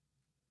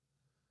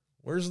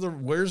 Where's the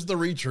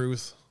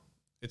retruth?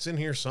 It's in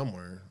here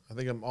somewhere. I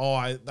think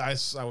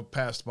I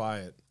passed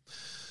by it.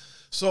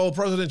 So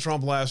President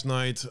Trump last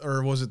night,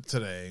 or was it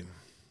today,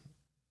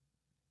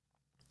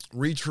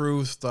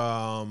 retruthed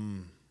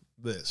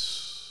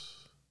this.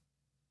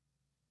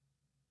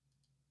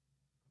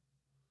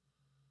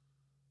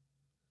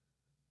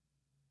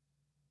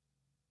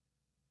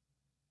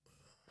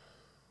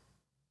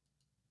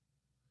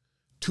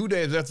 Two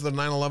days after the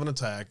 9/11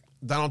 attack,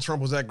 Donald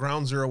Trump was at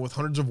Ground Zero with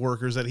hundreds of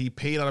workers that he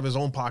paid out of his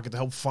own pocket to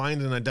help find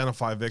and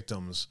identify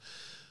victims.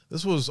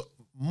 This was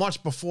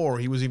much before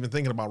he was even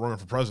thinking about running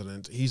for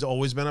president. He's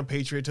always been a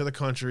patriot to the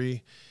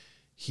country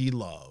he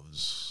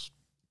loves.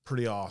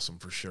 Pretty awesome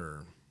for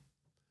sure.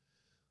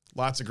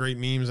 Lots of great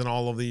memes in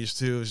all of these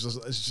too. It's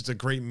just a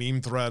great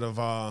meme thread of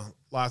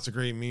lots of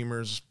great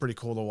memers. It's pretty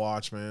cool to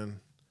watch,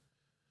 man.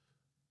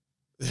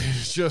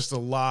 There's just a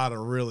lot of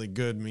really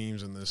good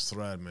memes in this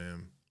thread,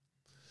 man.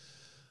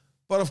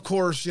 But of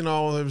course,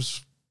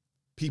 there's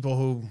people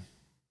who,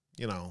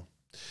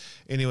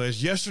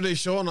 Anyways, yesterday's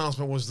show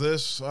announcement was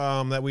this,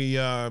 that we,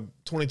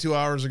 22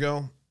 hours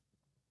ago,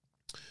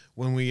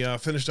 when we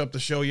finished up the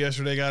show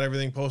yesterday, got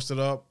everything posted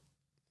up.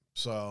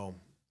 So,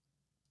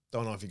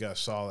 don't know if you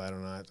guys saw that or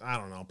not. I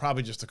don't know.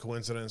 Probably just a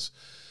coincidence.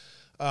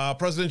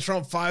 President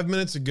Trump 5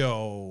 minutes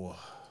ago,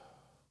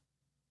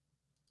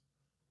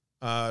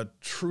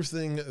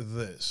 truthing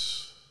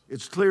this.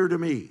 It's clear to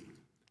me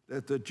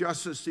that the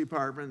Justice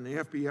Department and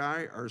the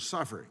FBI are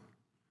suffering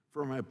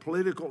from a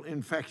political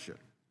infection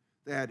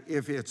that,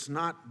 if it's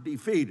not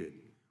defeated,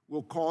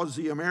 will cause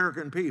the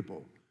American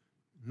people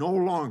no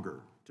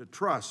longer to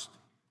trust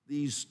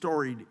these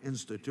storied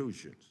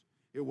institutions.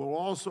 It will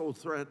also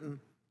threaten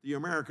the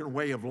American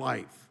way of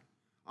life.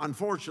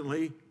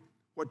 Unfortunately,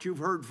 what you've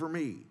heard from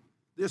me,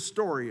 this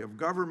story of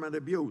government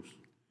abuse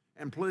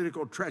and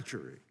political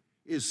treachery,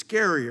 is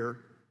scarier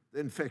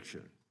than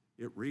fiction.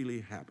 It really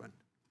happened.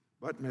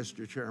 But,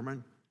 Mr.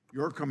 Chairman,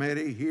 your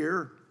committee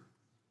here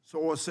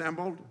so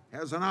assembled,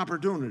 has an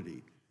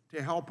opportunity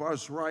to help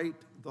us write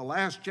the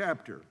last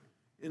chapter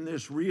in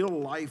this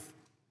real-life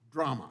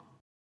drama.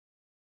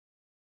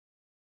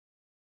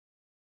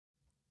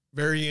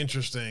 Very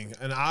interesting.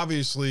 And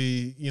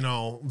obviously, you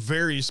know,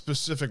 very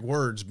specific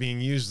words being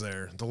used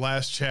there. The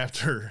last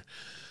chapter.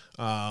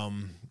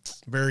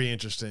 Very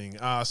interesting.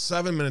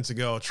 7 minutes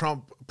ago,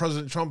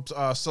 President Trump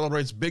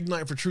celebrates big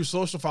night for True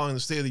Social following the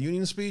State of the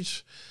Union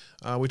speech.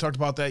 We talked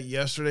about that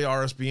yesterday.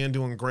 RSBN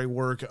doing great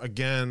work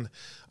again,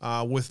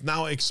 with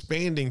now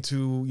expanding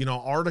to, you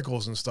know,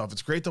 articles and stuff.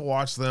 It's great to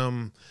watch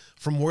them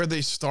from where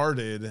they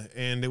started.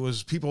 And it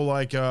was people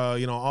like,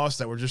 you know, us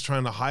that were just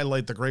trying to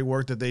highlight the great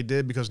work that they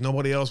did because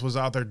nobody else was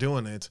out there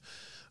doing it.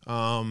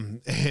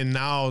 And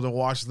now to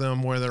watch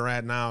them where they're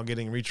at now,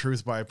 getting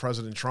retruthed by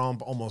President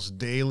Trump almost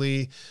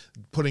daily,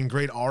 putting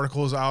great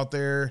articles out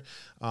there.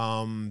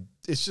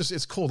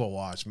 It's cool to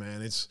watch,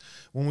 man. It's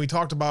when we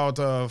talked about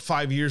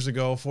 4 years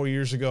ago,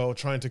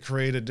 trying to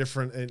create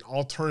an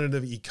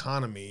alternative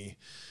economy.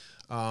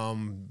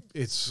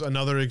 It's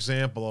another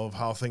example of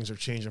how things are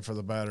changing for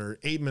the better.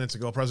 8 minutes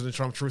ago, President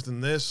Trump truth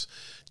in this.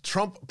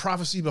 Trump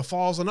prophecy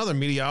befalls another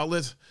media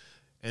outlet.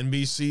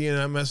 NBC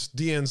and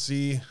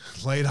MSDNC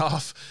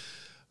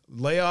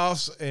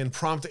layoffs and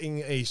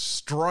prompting a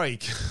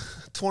strike,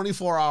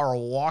 24-hour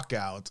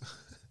walkout.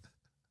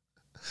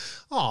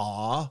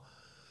 Aw,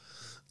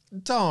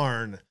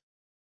 darn.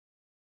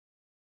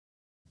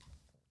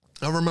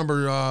 I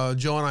remember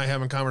Joe and I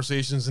having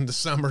conversations in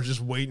December,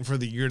 just waiting for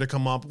the year to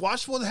come up.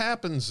 Watch what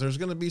happens. There's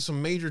going to be some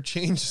major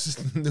changes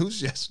in the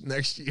news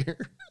next year.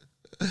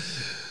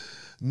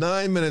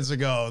 9 minutes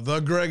ago, the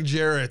Greg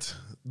Jarrett,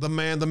 the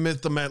man, the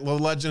myth, the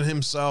legend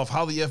himself,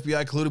 how the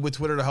FBI colluded with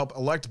Twitter to help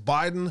elect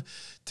Biden,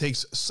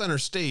 takes center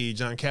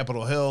stage on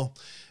Capitol Hill.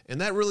 And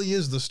that really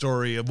is the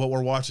story of what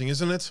we're watching,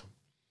 isn't it?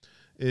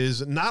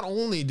 Is not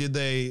only did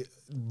they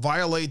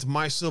violate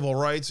my civil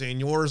rights and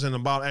yours and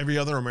about every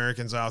other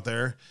Americans out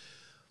there,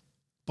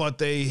 but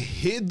they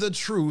hid the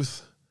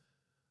truth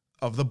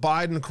of the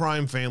Biden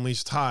crime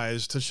family's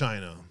ties to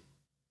China.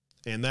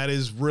 And that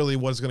is really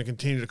what's going to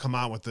continue to come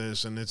out with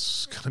this, and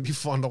it's going to be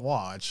fun to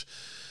watch.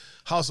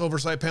 House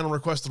Oversight Panel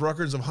requests the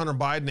records of Hunter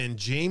Biden and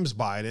James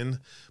Biden.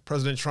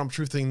 President Trump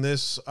truthing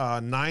this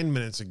 9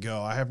 minutes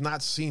ago. I have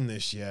not seen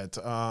this yet.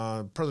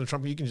 President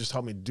Trump, you can just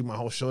help me do my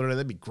whole show today.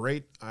 That'd be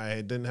great. I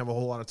didn't have a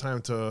whole lot of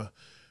time to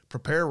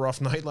prepare.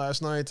 Rough night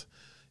last night.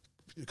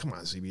 Come on,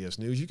 CBS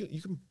News. You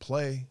can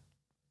play.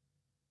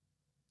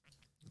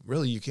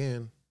 Really, you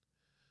can.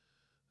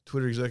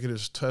 Twitter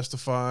executives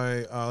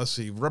testify. Let's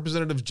see.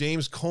 Representative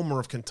James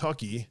Comer of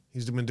Kentucky.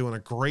 He's been doing a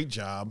great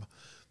job.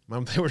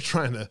 They were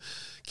trying to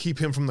keep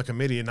him from the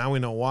committee, and now we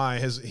know why.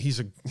 He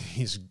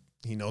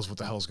knows what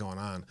the hell's going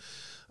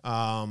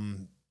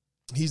on.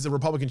 He's the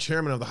Republican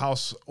chairman of the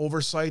House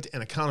Oversight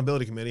and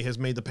Accountability Committee, has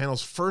made the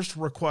panel's first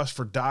request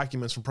for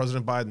documents from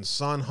President Biden's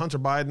son, Hunter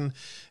Biden,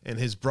 and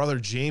his brother,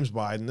 James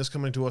Biden. This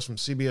coming to us from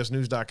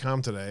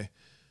CBSNews.com today.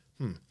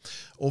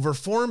 Over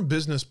foreign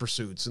business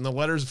pursuits. In the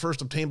letters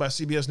first obtained by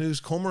CBS News,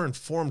 Comer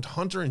informed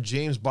Hunter and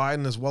James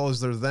Biden, as well as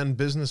their then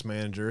business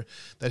manager,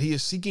 that he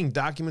is seeking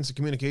documents and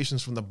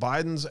communications from the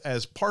Bidens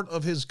as part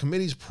of his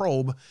committee's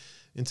probe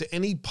into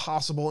any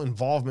possible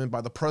involvement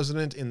by the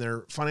president in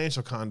their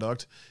financial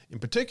conduct, in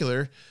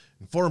particular,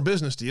 in foreign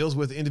business deals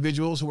with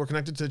individuals who were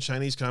connected to the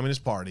Chinese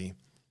Communist Party.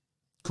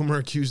 Comer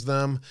accused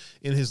them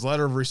in his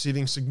letter of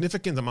receiving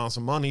significant amounts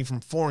of money from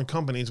foreign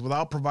companies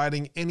without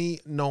providing any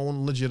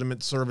known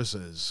legitimate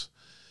services.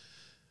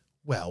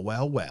 Well.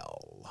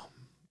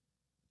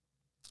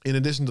 In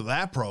addition to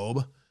that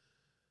probe,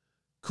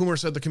 Comer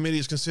said the committee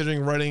is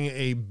considering writing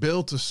a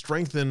bill to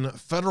strengthen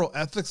federal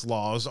ethics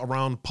laws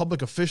around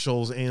public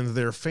officials and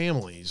their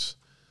families.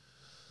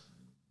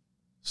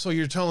 So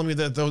you're telling me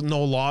that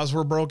no laws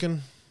were broken?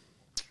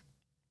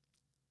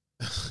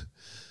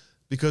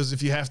 Because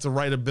if you have to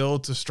write a bill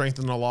to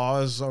strengthen the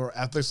laws or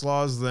ethics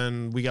laws,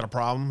 then we got a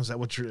problem. Is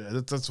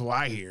that that's what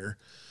I hear.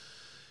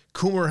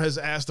 Comer has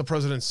asked the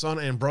president's son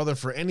and brother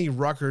for any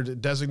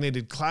record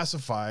designated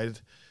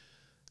classified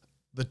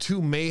the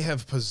two may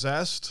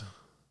possess,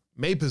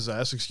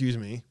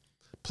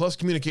 plus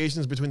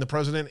communications between the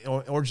president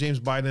or James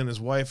Biden and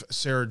his wife,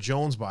 Sarah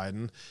Jones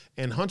Biden,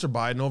 and Hunter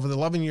Biden over the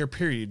 11-year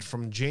period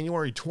from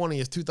January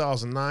 20th,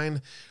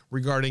 2009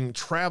 regarding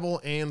travel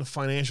and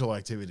financial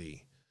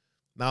activity.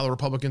 Now the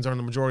Republicans are in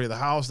the majority of the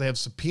House. They have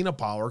subpoena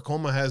power.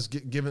 Comer has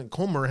given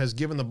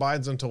the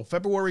Bidens until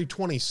February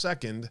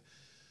 22nd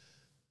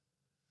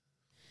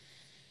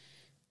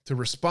to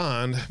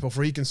respond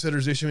before he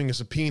considers issuing a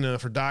subpoena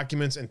for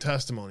documents and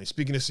testimony.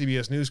 Speaking to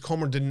CBS News,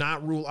 Comer did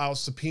not rule out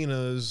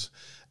subpoenas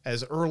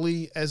as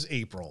early as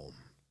April.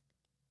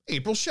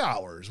 April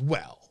showers.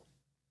 Well.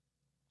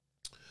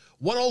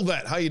 One Old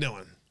Vet, how you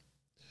doing?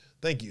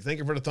 Thank you. Thank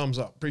you for the thumbs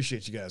up.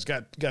 Appreciate you guys.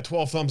 Got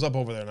 12 thumbs up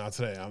over there now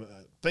today.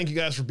 Thank you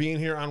guys for being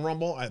here on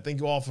Rumble. I thank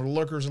you all for the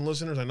lurkers and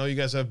listeners. I know you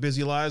guys have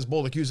busy lives.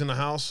 Bold Q's in the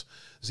house.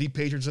 Z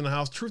Patriots in the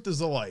house. Truth is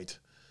the light.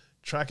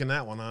 Tracking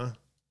that one, huh?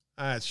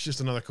 It's just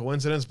another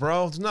coincidence,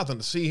 bro. There's nothing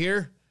to see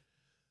here.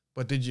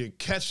 But did you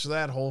catch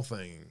that whole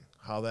thing?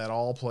 how that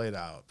all played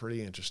out.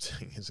 Pretty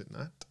interesting, is it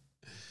not?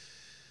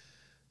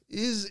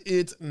 Is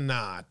it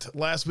not?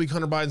 Last week,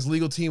 Hunter Biden's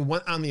legal team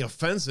went on the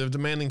offensive,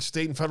 demanding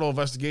state and federal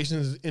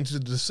investigations into the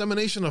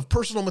dissemination of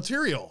personal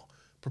material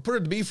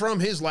purported to be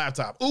from his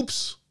laptop.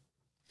 Oops.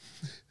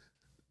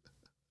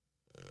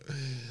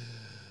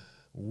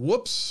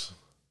 Whoops.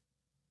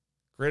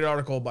 Great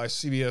article by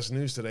CBS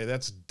News today.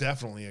 That's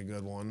definitely a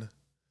good one.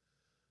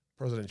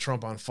 President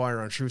Trump on fire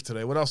on Truth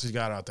today. What else he's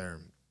got out there?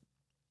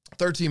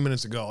 13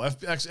 minutes ago,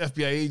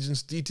 FBI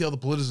agents detailed the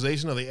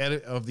politicization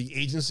of the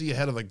agency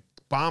ahead of the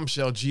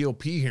bombshell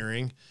GOP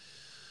hearing.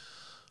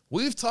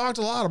 We've talked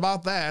a lot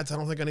about that. I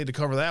don't think I need to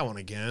cover that one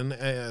again.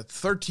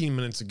 13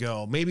 minutes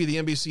ago, maybe the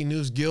NBC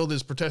News Guild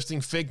is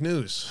protesting fake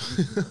news.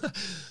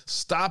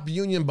 Stop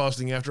union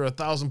busting after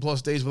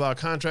 1,000+ days without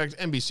contract.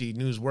 NBC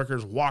News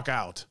workers walk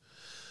out.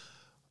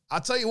 I'll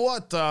tell you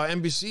what,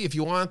 NBC, if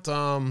you want,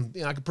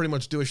 I could pretty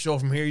much do a show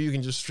from here. You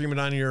can just stream it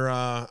on your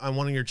on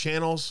one of your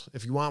channels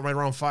if you want, right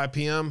around 5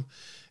 p.m.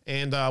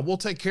 And we'll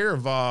take care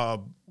of,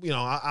 I'll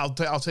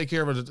take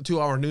care of a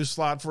 2-hour news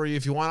slot for you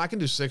if you want. I can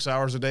do 6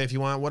 hours a day if you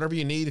want, whatever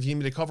you need. If you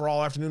need me to cover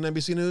all afternoon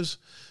NBC News,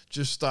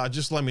 just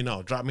let me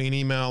know. Drop me an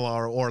email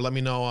or let me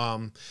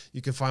know.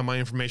 You can find my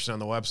information on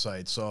the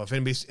website. So if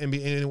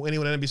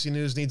anyone at NBC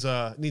News needs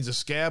a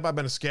scab, I've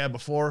been a scab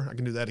before. I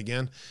can do that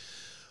again.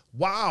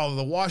 Wow,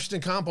 the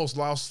Washington Compost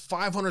lost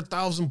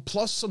 500,000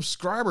 plus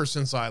subscribers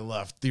since I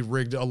left the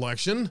rigged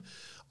election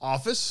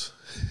office.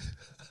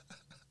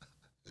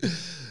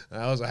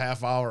 That was a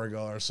half hour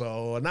ago or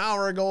so. An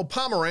hour ago,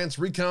 Pomerantz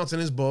recounts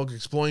in his book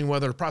explaining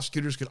whether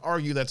prosecutors could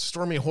argue that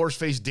Stormy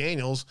Horseface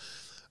Daniels'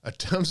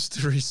 attempts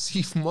to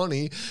receive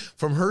money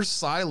from her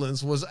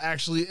silence was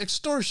actually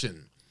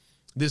extortion.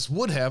 This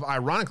would have,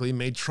 ironically,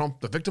 made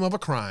Trump the victim of a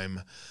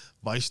crime.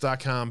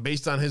 Vice.com,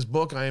 based on his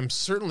book, I am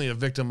certainly a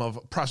victim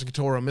of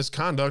prosecutorial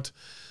misconduct.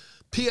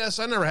 P.S.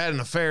 I never had an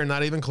affair,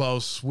 not even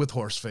close, with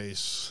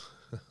Horseface.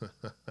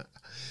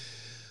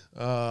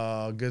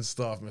 Good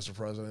stuff, Mr.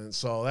 President.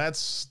 So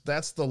that's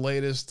the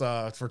latest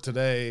for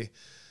today.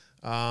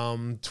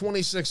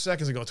 26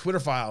 seconds ago, Twitter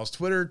files,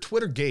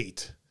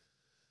 Twittergate.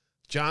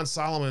 John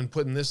Solomon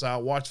putting this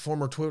out. Watch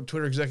former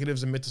Twitter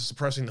executives admit to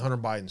suppressing the Hunter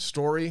Biden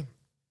story.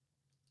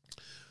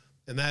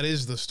 And that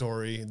is the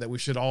story that we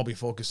should all be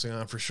focusing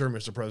on for sure,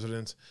 Mr.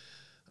 President.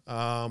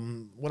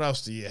 What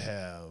else do you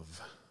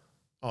have?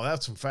 Oh,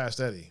 that's from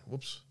Fast Eddie.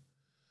 Whoops.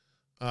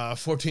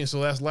 14. So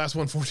last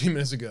one, 14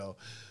 minutes ago.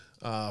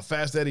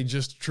 Fast Eddie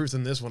just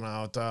truthing this one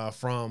out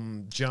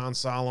from John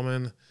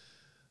Solomon.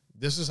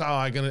 This is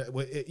how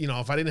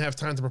if I didn't have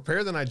time to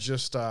prepare, then I'd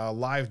just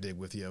live dig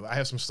with you. I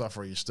have some stuff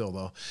for you still,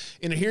 though.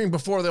 In a hearing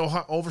before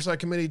the Oversight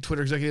Committee,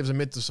 Twitter executives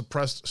admit to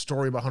suppressed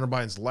story about Hunter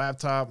Biden's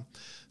laptop.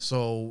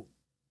 So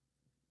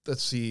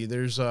let's see.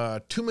 There's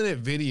a 2-minute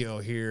video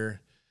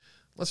here.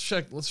 Let's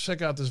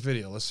check out this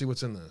video. Let's see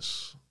what's in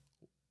this.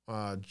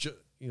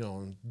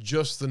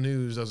 Just the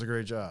News does a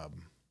great job.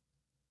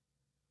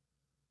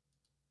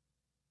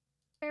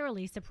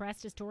 Barely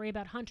suppressed a story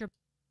about Hunter.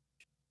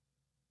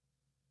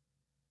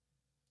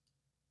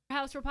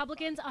 House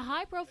Republicans a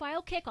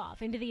high-profile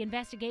kickoff into the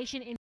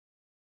investigation into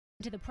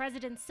the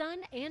president's son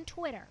and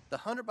Twitter. The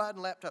Hunter Biden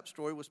laptop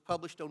story was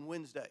published on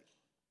Wednesday.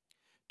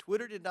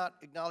 Twitter did not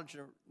acknowledge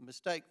a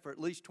mistake for at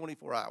least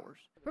 24 hours.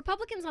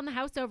 Republicans on the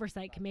House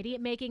Oversight Committee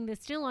making the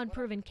still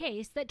unproven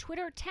case that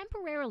Twitter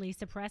temporarily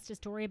suppressed a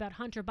story about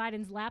Hunter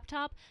Biden's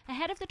laptop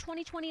ahead of the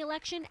 2020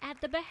 election at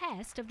the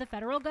behest of the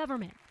federal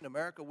government.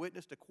 America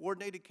witnessed a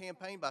coordinated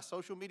campaign by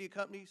social media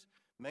companies,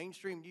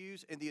 mainstream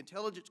news, and the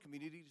intelligence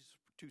community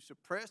to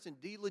suppress and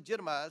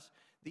delegitimize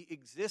the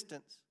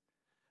existence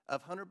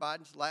of Hunter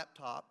Biden's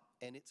laptop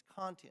and its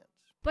contents.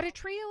 But a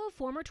trio of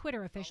former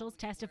Twitter officials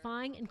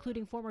testifying,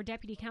 including former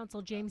Deputy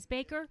Counsel James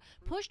Baker,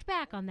 pushed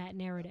back on that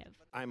narrative.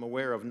 I'm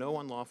aware of no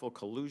unlawful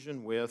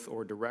collusion with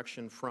or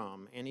direction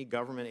from any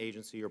government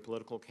agency or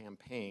political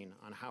campaign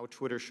on how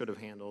Twitter should have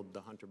handled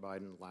the Hunter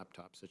Biden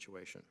laptop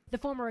situation. The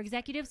former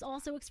executives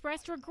also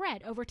expressed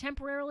regret over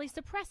temporarily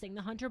suppressing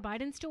the Hunter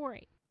Biden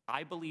story.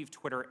 I believe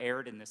Twitter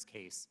erred in this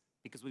case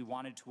because we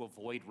wanted to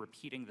avoid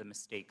repeating the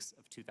mistakes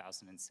of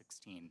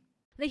 2016.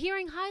 The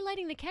hearing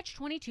highlighting the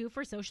catch-22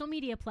 for social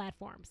media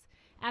platforms.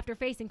 After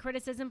facing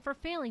criticism for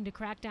failing to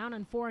crack down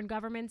on foreign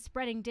governments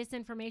spreading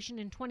disinformation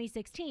in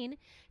 2016,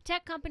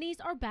 tech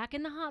companies are back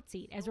in the hot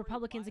seat as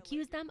Republicans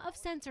accuse them of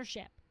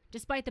censorship.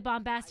 Despite the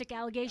bombastic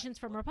allegations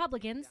from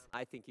Republicans,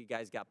 I think you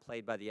guys got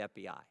played by the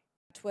FBI.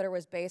 Twitter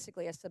was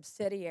basically a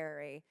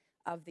subsidiary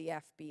of the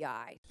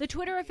FBI. The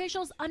Twitter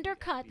officials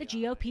undercut the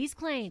GOP's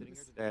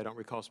claims. I don't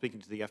recall speaking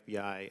to the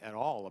FBI at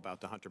all about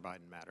the Hunter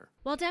Biden matter.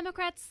 While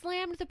Democrats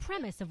slammed the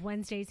premise of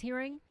Wednesday's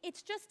hearing,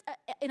 it's just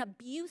an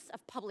abuse of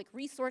public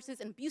resources,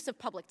 an abuse of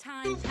public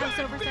time. House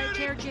Oversight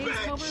Chair James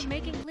Comer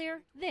making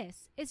clear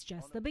this is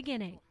just the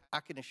beginning. I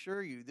can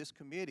assure you this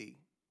committee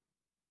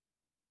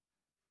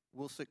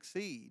will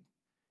succeed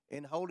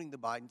in holding the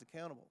Bidens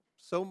accountable.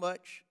 So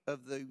much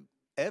of the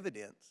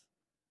evidence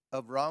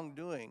of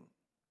wrongdoing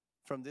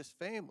from this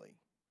family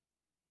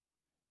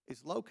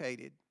is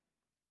located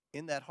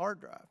in that hard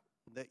drive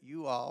that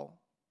you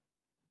all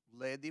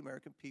led the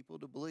American people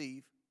to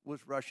believe was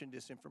Russian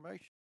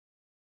disinformation.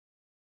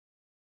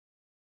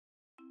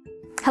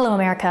 Hello,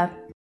 America.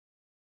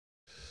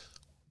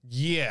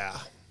 Yeah.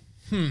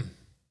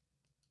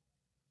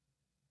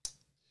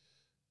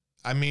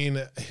 I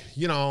mean,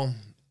 you know,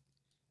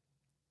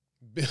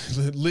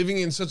 living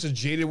in such a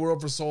jaded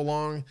world for so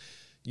long,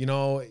 you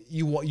know,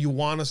 you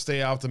want to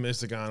stay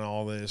optimistic on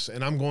all this,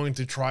 and I'm going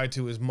to try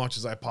to as much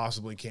as I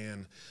possibly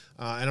can,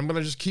 and I'm going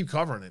to just keep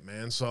covering it,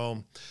 man.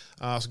 So,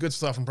 it's good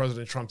stuff from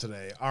President Trump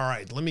today. All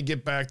right, let me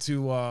get back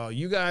to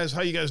you guys.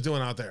 How you guys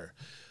doing out there?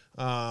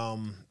 I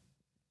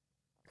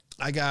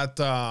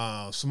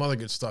got some other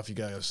good stuff you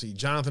guys see.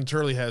 Jonathan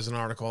Turley has an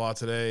article out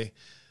today,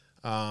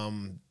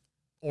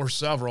 or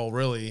several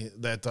really,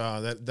 that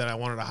I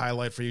wanted to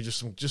highlight for you.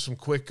 Just some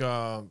quick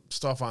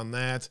stuff on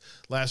that.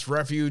 Last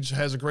Refuge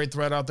has a great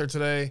thread out there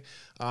today.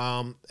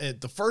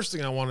 The first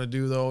thing I want to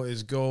do though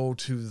is go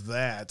to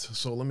that.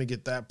 So let me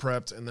get that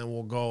prepped, and then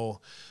we'll go.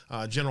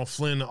 General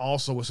Flynn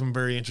also with some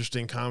very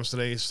interesting comments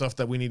today, stuff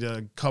that we need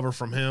to cover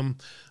from him.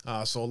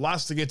 So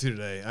lots to get to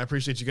today. I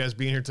appreciate you guys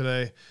being here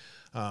today.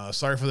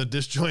 Sorry for the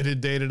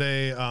disjointed day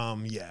today.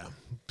 Yeah.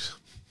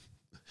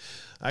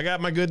 I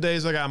got my good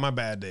days. I got my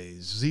bad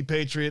days. Z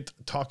Patriot,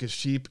 talk is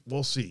cheap.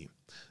 We'll see.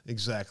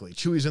 Exactly.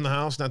 Chewy's in the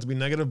house, not to be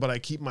negative, but I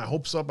keep my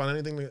hopes up on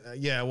anything.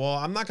 Yeah, well,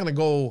 I'm not going to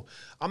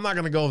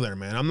go there,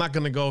 man. I'm not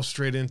going to go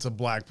straight into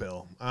black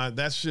pill.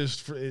 That's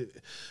just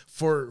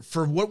for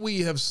what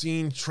we have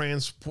seen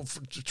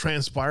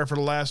transpire for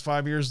the last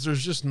 5 years.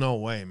 There's just no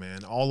way,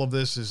 man. All of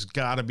this has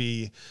got to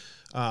be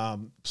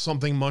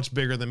something much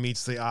bigger than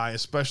meets the eye,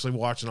 especially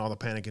watching all the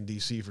panic in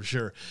DC for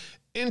sure.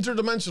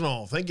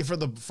 Interdimensional, thank you for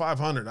the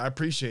 500. I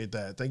appreciate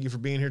that. Thank you for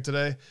being here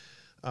today.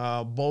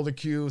 Boulder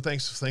Q,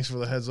 thanks for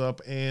the heads up.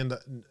 And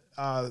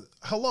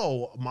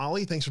hello,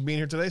 Molly. Thanks for being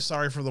here today.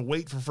 Sorry for the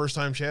wait for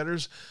first-time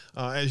chatters.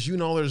 As you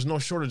know, there's no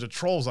shortage of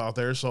trolls out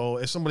there. So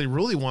if somebody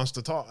really wants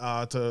to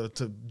talk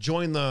to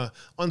join the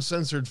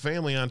Uncensored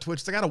family on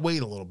Twitch, they got to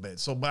wait a little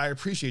bit. But I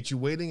appreciate you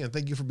waiting, and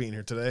thank you for being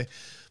here today.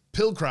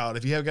 Pill Crowd,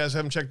 if you guys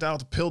haven't checked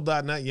out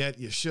pill.net yet,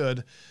 you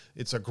should.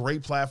 It's a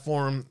great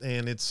platform,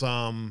 and it's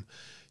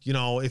you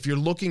know, if you're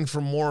looking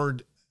for more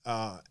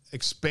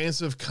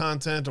expansive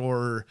content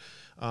or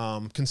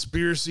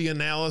conspiracy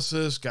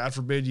analysis, God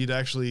forbid you'd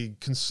actually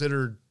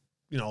consider,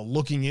 you know,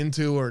 looking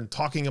into or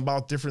talking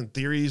about different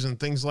theories and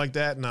things like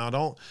that.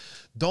 Now,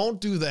 don't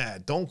do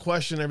that. Don't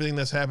question everything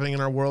that's happening in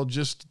our world.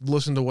 Just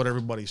listen to what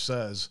everybody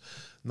says.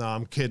 No,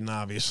 I'm kidding,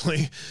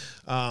 obviously.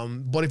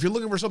 But if you're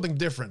looking for something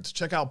different,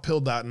 check out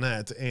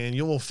pill.net, and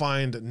you will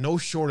find no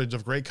shortage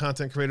of great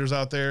content creators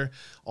out there.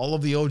 All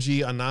of the OG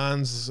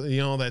Anons,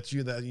 you know,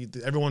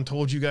 that everyone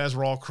told you guys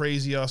were all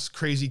crazy, us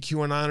crazy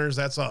QAnoners,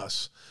 that's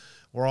us.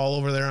 We're all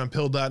over there on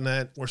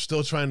pill.net. We're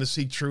still trying to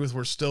seek truth.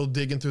 We're still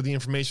digging through the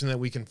information that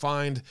we can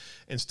find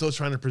and still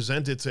trying to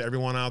present it to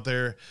everyone out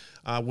there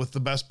with the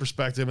best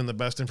perspective and the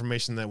best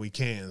information that we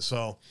can.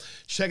 So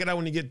check it out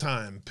when you get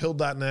time.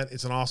 Pill.net.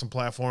 It's an awesome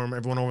platform.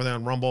 Everyone over there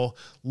on Rumble,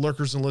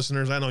 lurkers and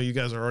listeners, I know you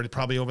guys are already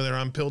probably over there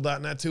on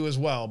pill.net too as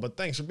well. But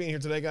thanks for being here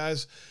today,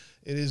 guys.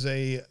 It is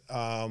a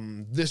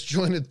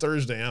disjointed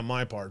Thursday on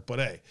my part. But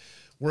hey,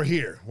 we're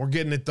here. We're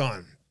getting it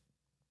done.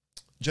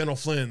 General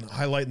Flynn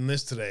highlighting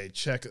this today.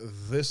 Check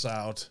this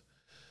out.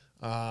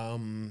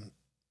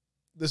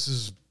 This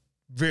is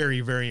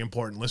very, very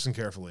important. Listen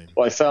carefully.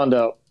 Well, I found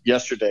out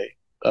yesterday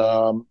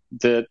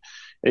that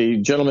a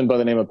gentleman by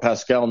the name of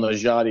Pascal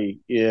Najati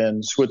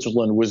in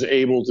Switzerland was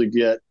able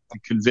to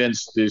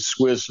convince the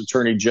Swiss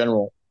Attorney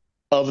General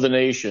of the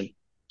nation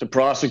to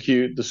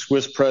prosecute the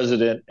Swiss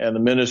president and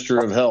the Minister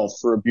of Health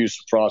for abuse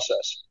of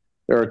process.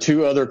 There are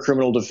two other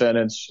criminal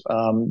defendants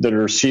that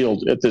are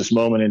sealed at this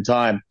moment in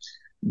time.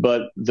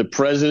 But the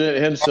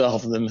president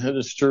himself and the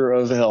Minister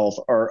of Health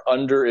are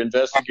under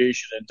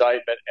investigation,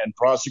 indictment, and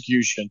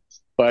prosecution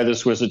by the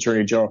Swiss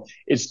Attorney General.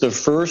 It's the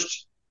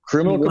first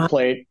criminal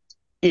complaint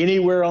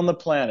anywhere on the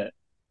planet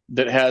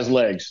that has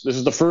legs. This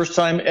is the first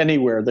time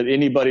anywhere that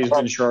anybody's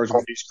been charged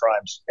with these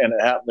crimes, and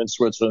it happened in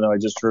Switzerland. I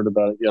just heard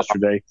about it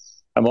yesterday.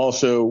 I'm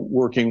also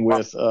working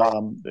with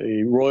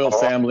a royal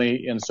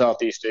family in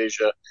Southeast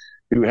Asia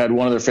who had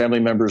one of their family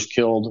members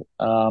killed.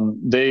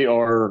 They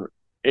are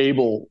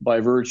able, by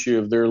virtue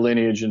of their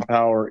lineage and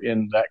power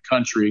in that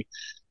country,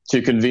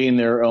 to convene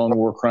their own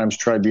war crimes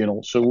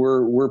tribunal. So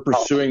we're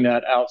pursuing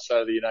that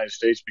outside of the United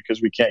States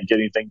because we can't get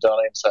anything done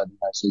inside the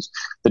United States.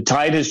 The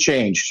tide has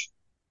changed.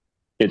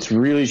 It's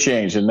really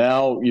changed. And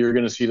now you're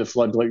going to see the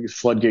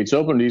floodgates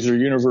open. These are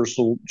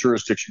universal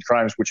jurisdiction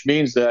crimes, which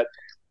means that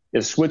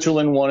if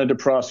Switzerland wanted to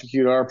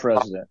prosecute our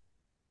president,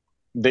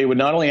 they would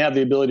not only have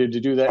the ability to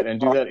do that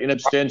and do that in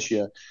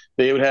absentia,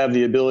 they would have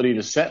the ability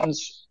to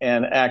sentence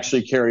and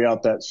actually carry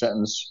out that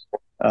sentence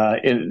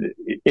in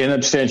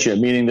absentia,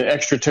 meaning that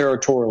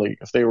extraterritorially,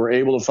 if they were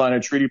able to find a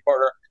treaty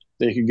partner,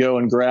 they could go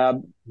and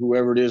grab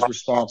whoever it is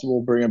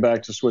responsible, bring him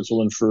back to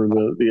Switzerland for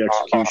the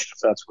execution,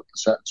 if that's what the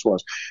sentence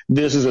was.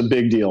 This is a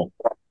big deal.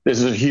 This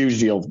is a huge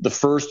deal. The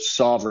first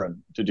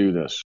sovereign to do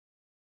this.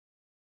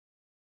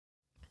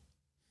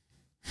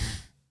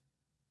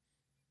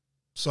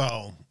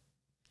 So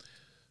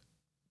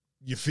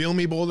You feel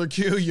me, Boulder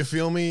Q? You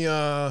feel me,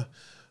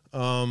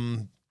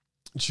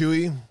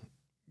 Chewy?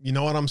 You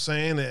know what I'm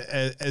saying?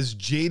 As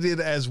jaded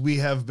as we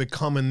have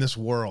become in this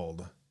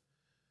world,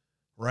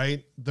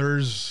 right?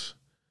 There's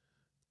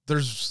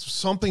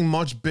something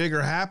much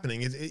bigger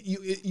happening.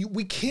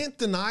 We can't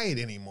deny it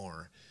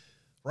anymore,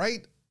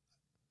 right?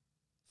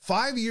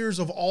 5 years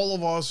of all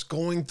of us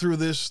going through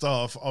this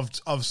stuff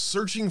of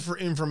searching for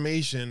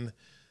information,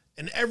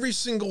 and every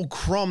single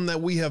crumb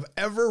that we have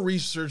ever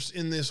researched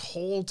in this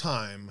whole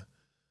time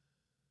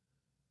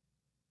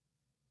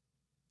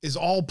is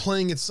all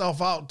playing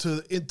itself out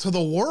to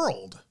the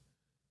world.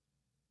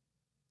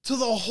 To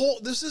the whole,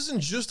 this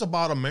isn't just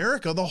about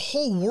America. The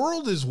whole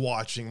world is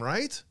watching,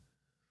 right?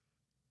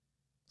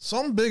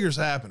 Something bigger's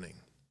happening.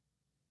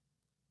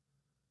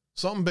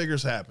 Something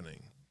bigger's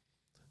happening.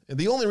 And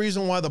the only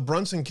reason why the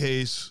Brunson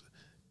case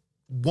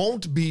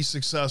won't be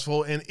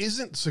successful and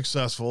isn't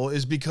successful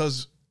is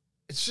because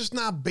it's just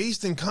not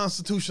based in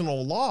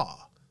constitutional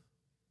law.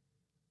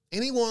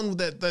 Anyone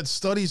that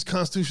studies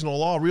constitutional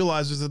law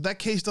realizes that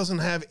case doesn't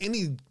have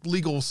any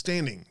legal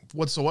standing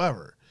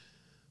whatsoever.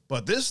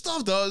 But this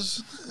stuff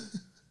does.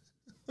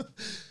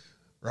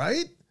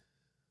 Right?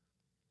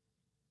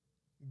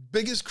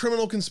 Biggest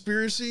criminal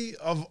conspiracy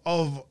of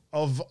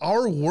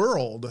our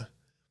world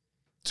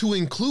to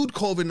include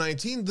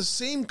COVID-19, the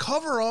same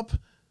cover-up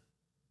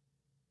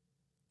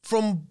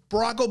from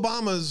Barack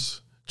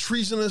Obama's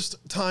treasonous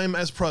time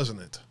as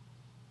president.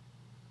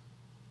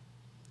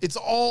 It's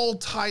all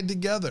tied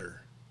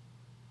together.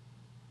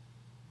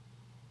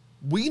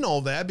 We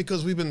know that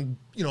because we've been,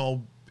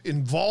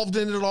 involved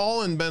in it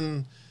all and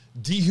been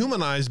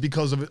dehumanized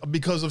because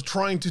of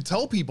trying to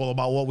tell people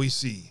about what we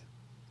see.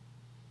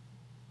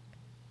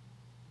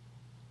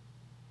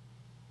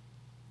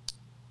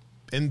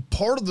 And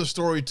part of the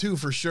story too,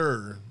 for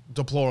sure,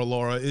 Deplora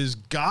Laura, is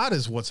God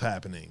is what's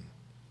happening.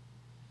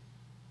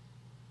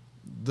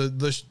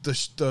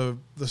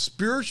 The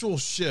spiritual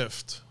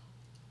shift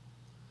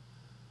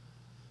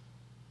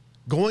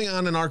going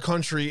on in our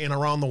country and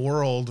around the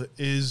world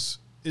is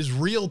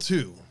real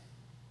too.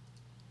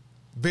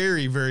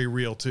 Very, very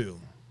real too.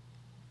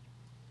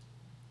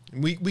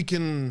 We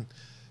can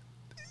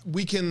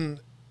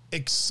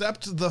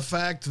accept the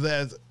fact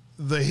that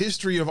the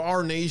history of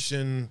our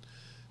nation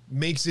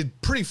makes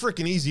it pretty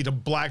freaking easy to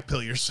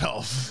blackpill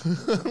yourself.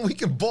 we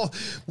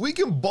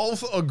can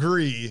both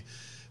agree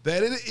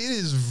that it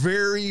is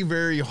very,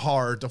 very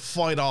hard to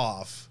fight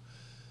off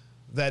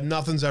that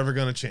nothing's ever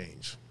going to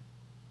change.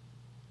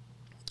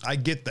 I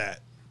get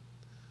that.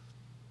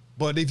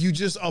 But if you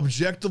just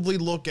objectively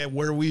look at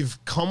where we've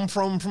come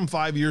from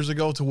 5 years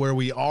ago to where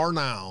we are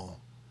now,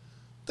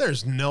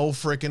 there's no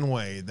freaking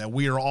way that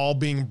we are all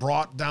being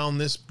brought down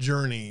this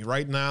journey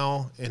right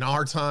now in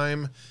our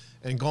time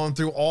and gone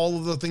through all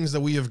of the things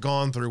that we have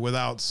gone through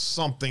without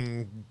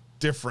something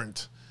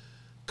different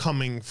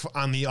coming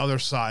on the other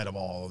side of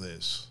all of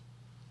this.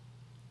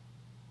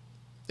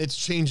 It's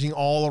changing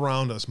all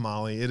around us,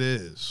 Molly. It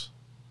is.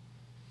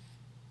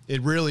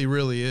 It really,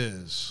 really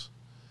is.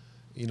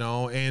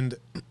 And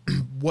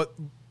what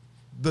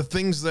the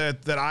things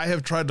that I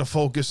have tried to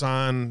focus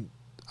on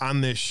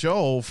this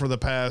show for the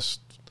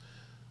past,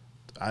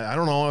 I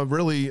don't know,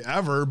 really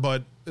ever,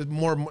 but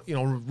more,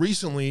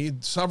 recently,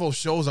 several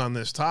shows on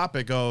this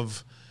topic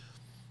of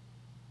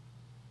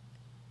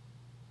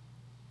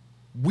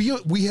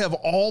we have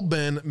all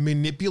been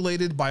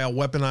manipulated by a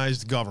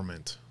weaponized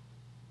government.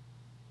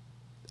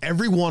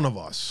 Every one of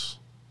us.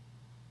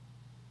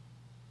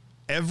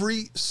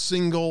 Every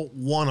single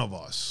one of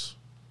us.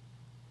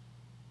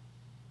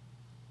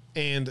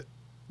 And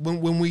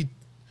when we,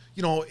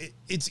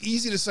 it's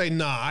easy to say,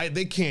 nah,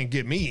 they can't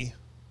get me.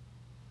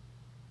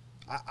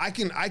 I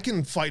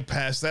can fight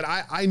past that.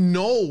 I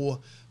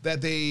know that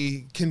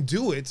they can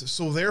do it,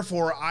 so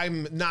therefore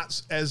I'm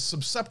not as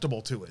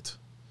susceptible to it.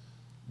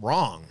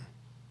 Wrong.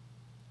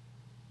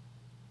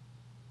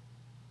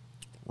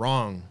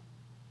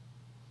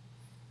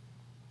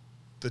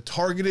 The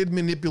targeted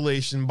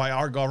manipulation by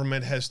our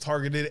government has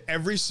targeted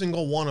every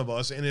single one of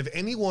us, and if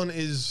anyone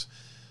is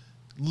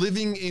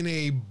living in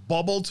a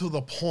bubble to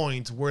the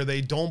point where they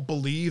don't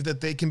believe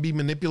that they can be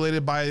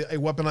manipulated by a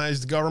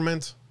weaponized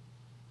government,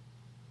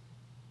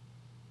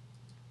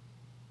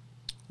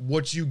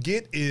 what you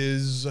get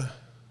is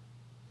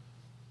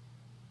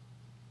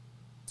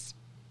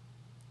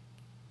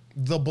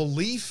the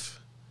belief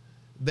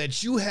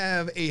that you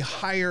have a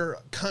higher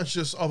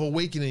conscious of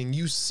awakening.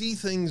 You see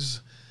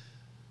things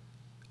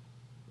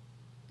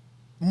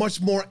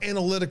much more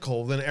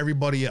analytical than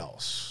everybody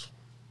else.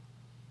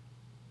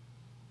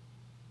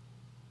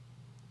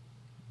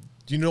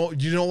 Do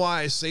you know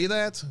why I say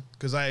that?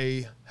 Because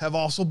I have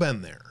also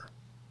been there.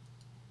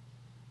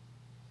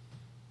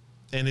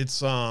 And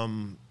it's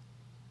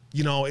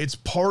it's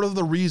part of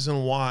the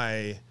reason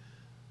why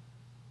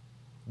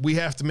we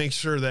have to make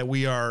sure that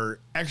we are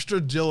extra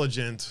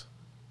diligent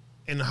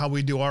in how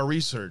we do our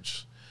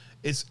research.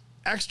 It's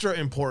extra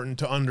important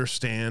to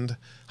understand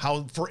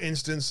how, for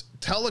instance,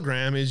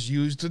 Telegram is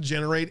used to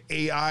generate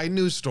AI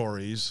news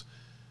stories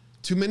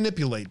to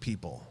manipulate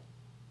people.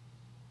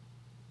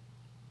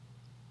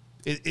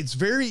 It's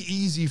very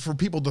easy for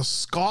people to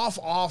scoff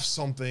off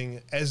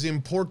something as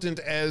important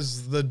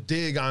as the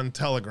dig on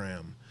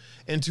Telegram,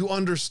 and to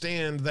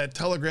understand that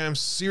Telegram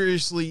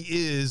seriously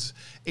is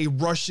a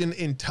Russian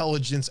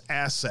intelligence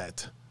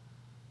asset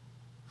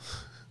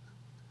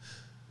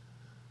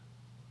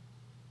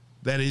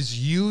that is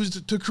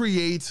used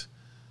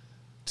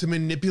to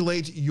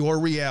manipulate your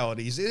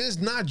realities. It is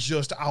not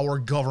just our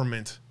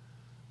government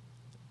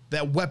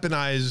that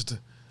weaponized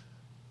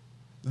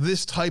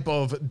this type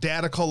of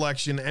data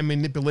collection and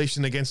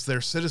manipulation against their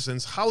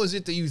citizens. How is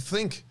it that you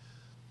think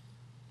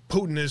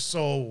Putin is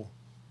so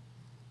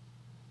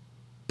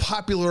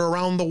popular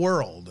around the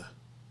world,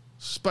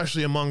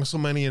 especially among so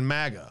many in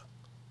MAGA?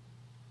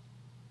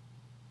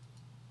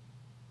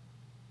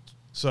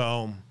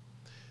 So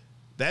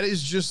that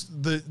is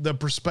just the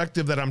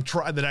perspective that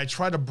I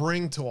try to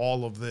bring to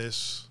all of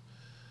this.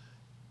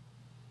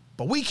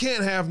 But we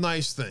can't have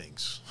nice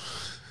things.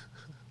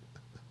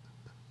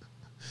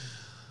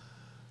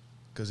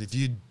 Because if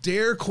you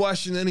dare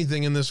question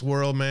anything in this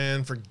world,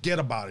 man, forget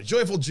about it.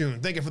 Joyful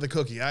June, thank you for the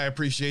cookie. I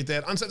appreciate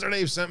that. Uncensored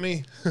Abe sent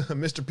me.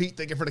 Mr. Pete,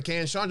 thank you for the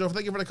can. Sean Joe,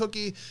 thank you for the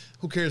cookie.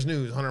 Who Cares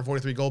News,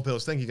 143 gold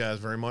pills. Thank you guys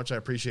very much. I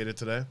appreciate it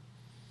today.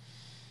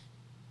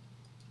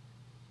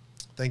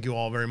 Thank you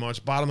all very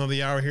much. Bottom of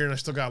the hour here, and I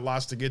still got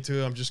lots to get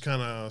to. I'm just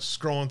kind of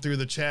scrolling through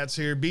the chats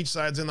here.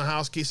 Beachside's in the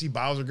house. Casey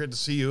Bowser, good to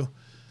see you.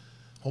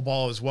 Hope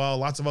all is well.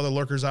 Lots of other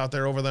lurkers out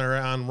there over there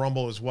on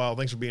Rumble as well.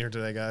 Thanks for being here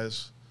today,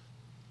 guys.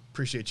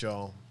 Appreciate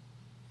y'all.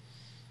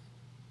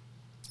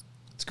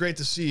 It's great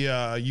to see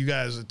you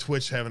guys at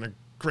Twitch having a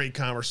great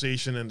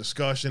conversation and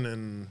discussion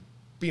and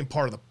being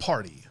part of the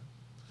party.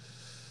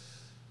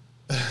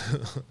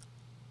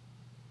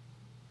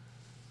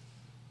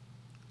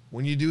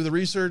 When you do the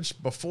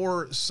research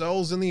before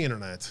cells in the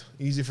internet,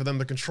 easy for them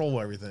to control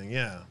everything.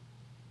 Yeah.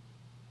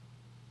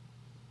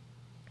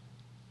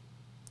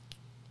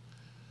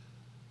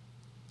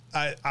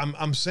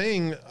 I'm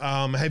saying,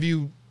 have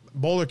you,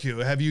 Boulder Q,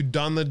 have you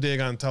done the dig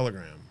on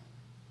Telegram?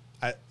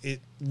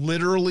 It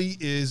literally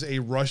is a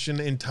Russian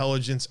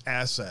intelligence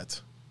asset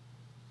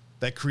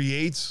that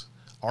creates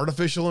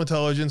artificial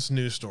intelligence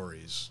news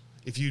stories.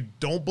 If you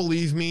don't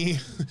believe me,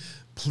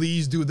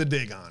 please do the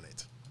dig on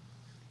it.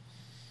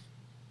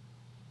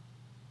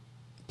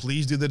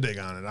 Please do the dig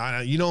on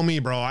it. You know me,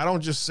 bro. I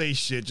don't just say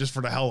shit just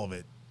for the hell of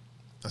it.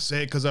 I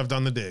say it because I've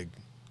done the dig.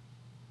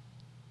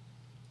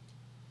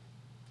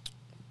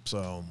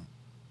 So...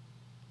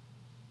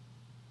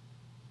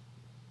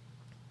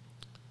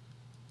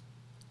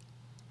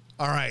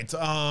 all right,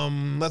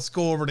 let's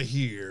go over to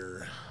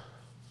here.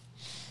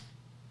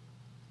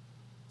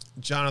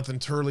 Jonathan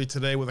Turley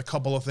today with a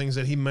couple of things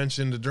that he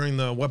mentioned during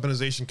the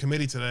weaponization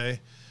committee today.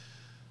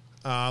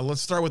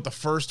 Let's start with the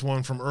first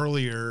one from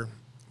earlier.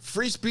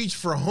 Free speech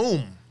for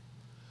whom?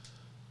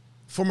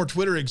 Former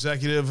Twitter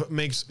executive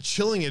makes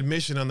chilling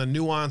admission on the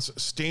nuanced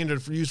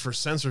standard used for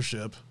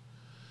censorship.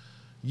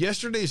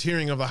 Yesterday's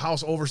hearing of the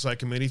House Oversight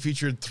Committee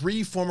featured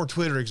 3 former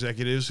Twitter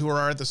executives who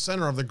are at the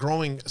center of the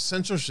growing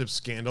censorship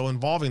scandal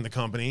involving the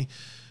company.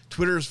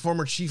 Twitter's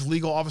former chief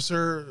legal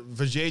officer,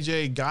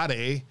 Vijay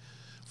Gadde,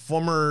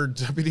 former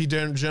deputy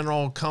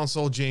general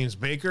counsel, James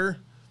Baker,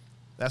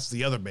 that's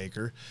the other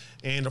Baker,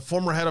 and a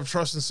former head of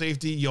trust and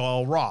safety,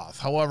 Yoel Roth.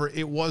 However,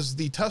 it was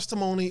the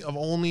testimony of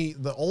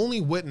the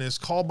only witness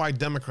called by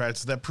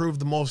Democrats that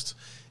proved the most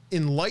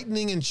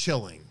enlightening and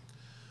chilling.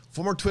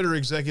 Former Twitter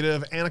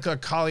executive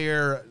Annika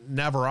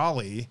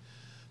Collier-Navarali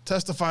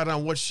testified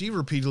on what she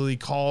repeatedly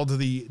called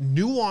the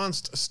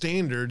nuanced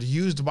standard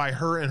used by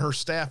her and her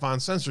staff on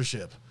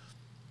censorship.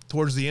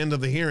 Towards the end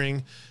of the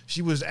hearing,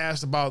 she was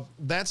asked about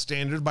that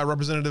standard by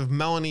Representative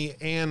Melanie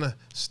Ann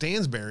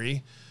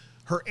Stansberry.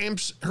 Her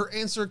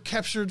answer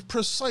captured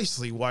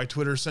precisely why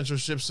Twitter's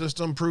censorship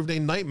system proved a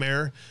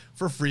nightmare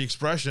for free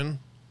expression.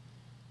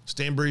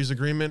 Stansberry's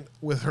agreement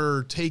with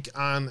her take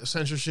on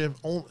censorship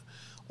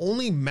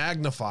only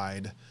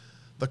magnified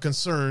the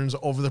concerns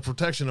over the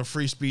protection of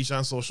free speech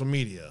on social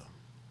media.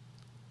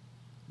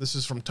 This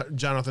is from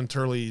Jonathan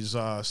Turley's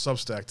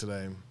Substack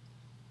today,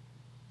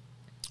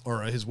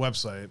 or his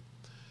website.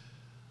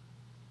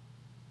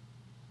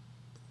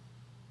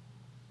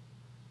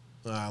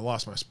 I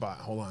lost my spot.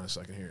 Hold on a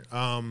second here.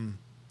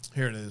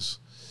 Here it is.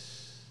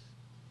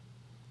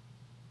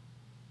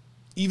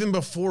 Even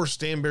before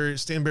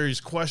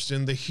Stansberry's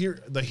question, the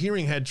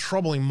hearing had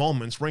troubling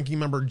moments. Ranking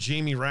member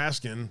Jamie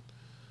Raskin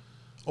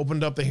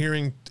opened up the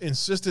hearing,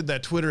 insisted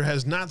that Twitter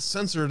has not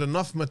censored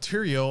enough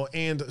material,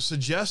 and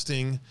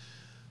suggesting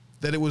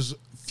that it was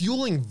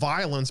fueling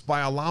violence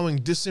by allowing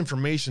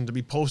disinformation to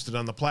be posted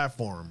on the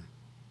platform.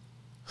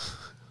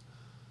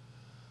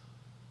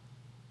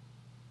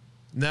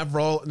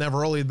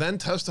 Navaroli then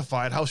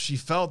testified how she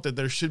felt that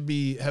there should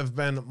have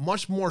been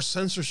much more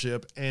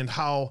censorship, and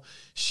how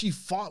she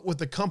fought with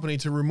the company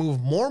to remove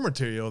more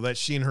material that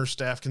she and her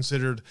staff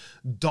considered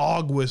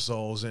dog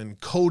whistles and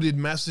coded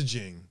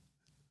messaging.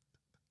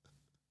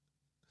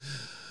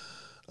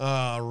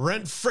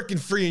 Rent frickin'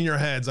 free in your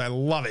heads. I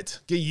love it.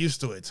 Get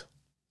used to it.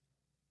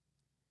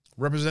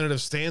 Representative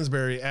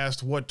Stansberry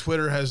asked what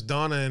Twitter has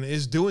done and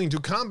is doing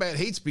to combat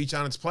hate speech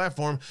on its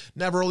platform.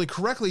 Navaroli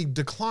correctly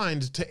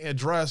declined to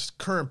address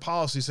current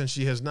policy since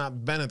she has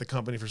not been at the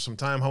company for some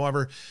time.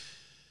 However,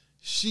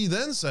 she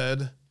then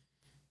said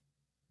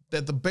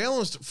that they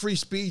balanced free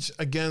speech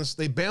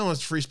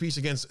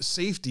against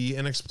safety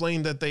and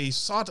explained that they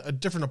sought a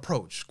different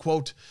approach.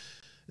 Quote,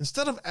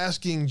 instead of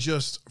asking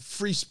just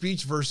free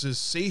speech versus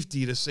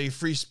safety to say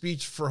free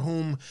speech for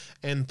whom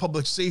and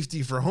public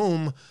safety for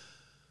whom,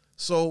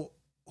 so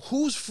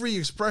whose free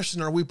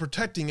expression are we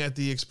protecting at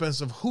the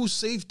expense of whose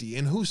safety,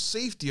 and whose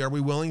safety are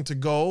we willing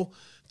to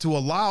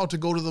allow to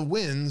go to the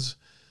winds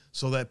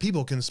so that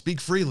people can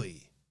speak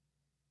freely?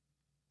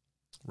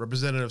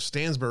 Representative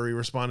Stansberry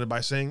responded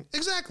by saying,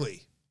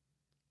 exactly.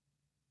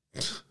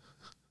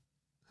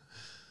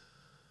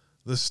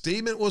 The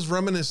statement was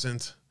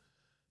reminiscent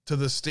to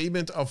the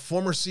statement of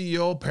former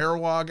CEO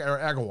Parag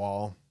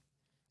Agrawal.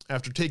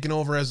 After taking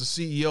over as the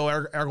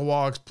CEO,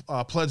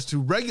 Agrawal pledged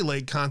to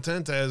regulate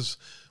content as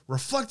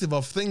reflective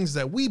of things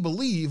that we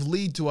believe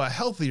lead to a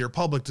healthier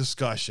public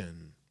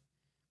discussion.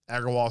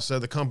 Agrawal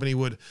said the company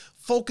would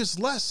focus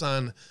less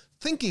on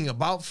thinking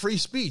about free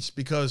speech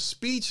because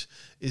speech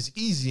is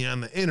easy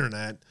on the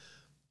internet.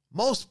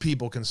 Most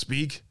people can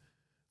speak.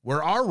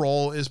 Where our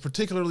role is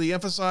particularly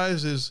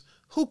emphasized is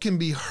who can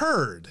be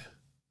heard.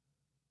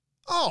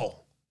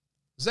 Oh,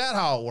 is that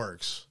how it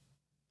works?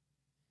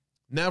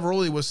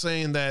 Navaroli was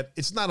saying that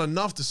it's not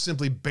enough to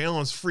simply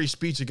balance free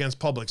speech against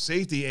public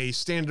safety, a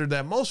standard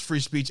that most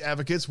free speech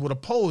advocates would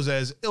oppose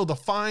as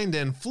ill-defined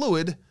and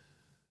fluid,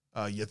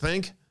 you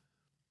think?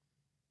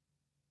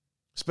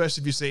 Especially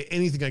if you say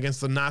anything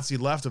against the Nazi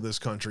left of this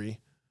country.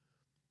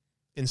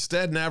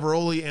 Instead,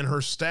 Navaroli and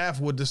her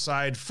staff would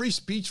decide free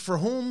speech for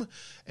whom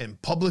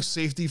and public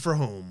safety for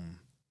whom.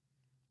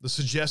 The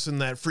suggestion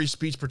that free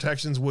speech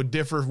protections would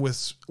differ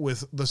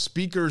with the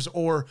speakers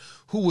or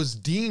who was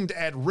deemed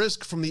at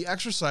risk from the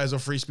exercise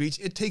of free speech,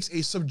 it takes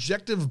a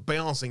subjective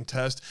balancing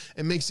test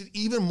and makes it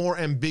even more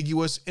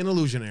ambiguous and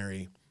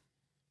illusionary.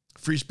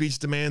 Free speech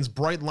demands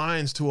bright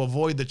lines to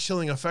avoid the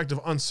chilling effect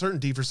of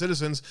uncertainty for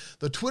citizens.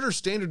 The Twitter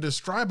standard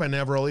described by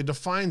Navaroli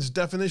defines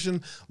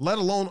definition, let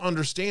alone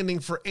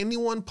understanding, for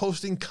anyone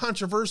posting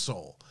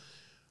controversial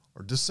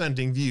or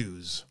dissenting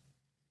views.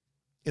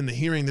 In the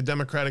hearing, the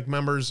Democratic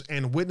members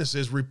and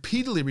witnesses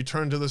repeatedly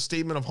returned to the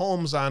statement of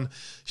Holmes on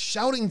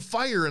shouting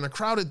fire in a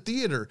crowded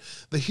theater.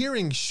 The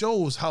hearing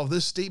shows how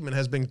this statement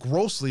has been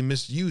grossly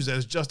misused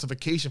as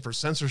justification for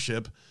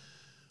censorship.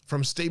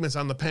 From statements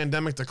on the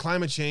pandemic to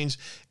climate change,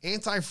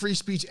 anti-free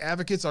speech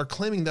advocates are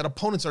claiming that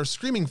opponents are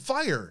screaming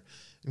fire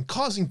and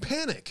causing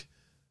panic.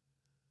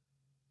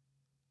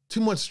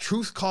 Too much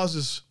truth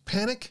causes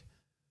panic?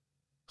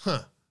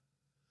 Huh.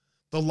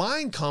 The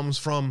line comes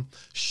from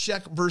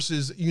Schenck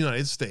versus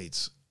United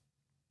States.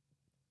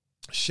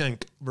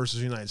 Schenck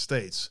versus United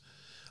States,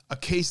 a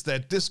case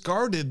that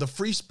discarded the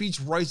free speech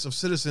rights of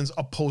citizens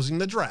opposing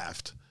the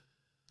draft.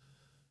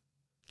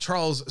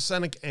 Charles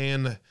Schenck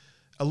and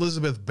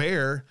Elizabeth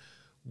Baer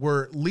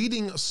were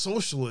leading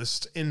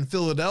socialists in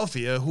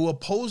Philadelphia who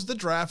opposed the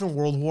draft in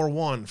World War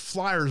I.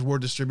 Flyers were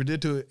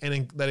distributed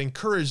that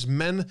encouraged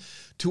men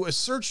to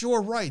assert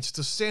your rights,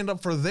 to stand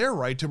up for their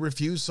right to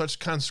refuse such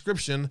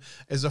conscription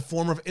as a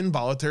form of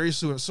involuntary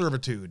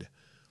servitude.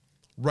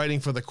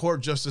 Writing for the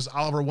court, Justice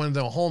Oliver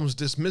Wendell Holmes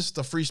dismissed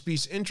the free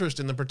speech interest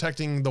in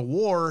protecting the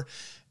war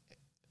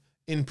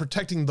and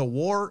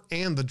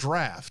the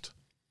draft.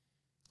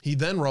 He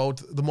then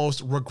wrote, the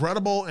most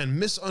regrettable and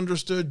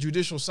misunderstood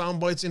judicial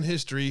soundbites in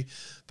history,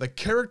 the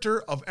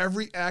character of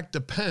every act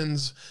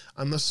depends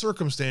on the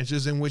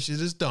circumstances in which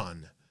it is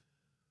done.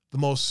 The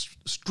most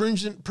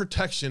stringent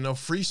protection of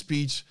free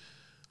speech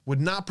would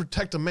not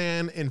protect a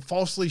man in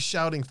falsely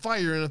shouting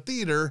fire in a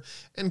theater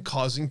and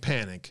causing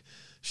panic.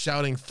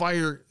 Shouting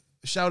fire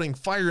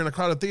in a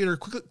crowded theater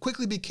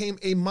quickly became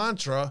a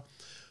mantra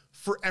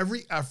for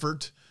every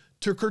effort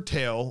to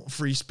curtail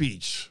free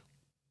speech.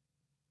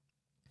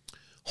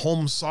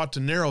 Holmes sought to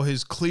narrow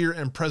his clear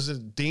and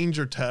present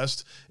danger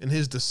test in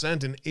his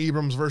dissent in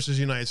Abrams versus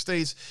United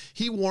States.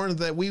 He warned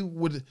that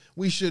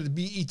we should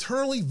be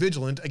eternally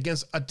vigilant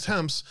against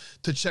attempts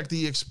to check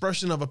the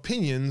expression of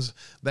opinions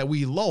that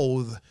we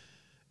loathe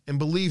and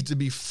believe to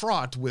be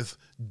fraught with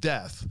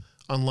death,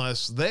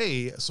 unless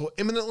they so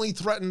imminently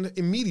threaten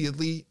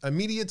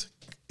immediate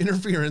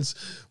interference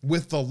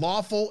with the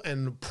lawful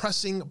and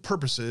pressing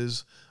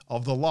purposes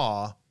of the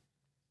law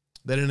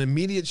that an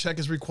immediate check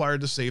is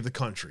required to save the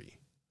country.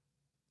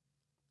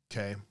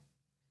 Okay.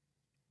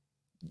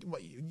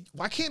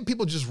 Why can't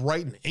people just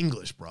write in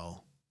English,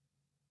 bro?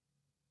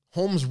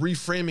 Holmes'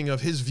 reframing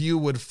of his view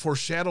would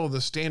foreshadow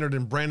the standard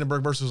in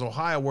Brandenburg versus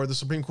Ohio, where the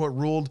Supreme Court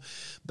ruled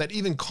that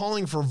even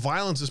calling for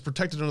violence is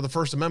protected under the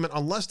First Amendment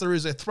unless there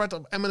is a threat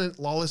of imminent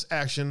lawless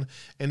action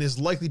and is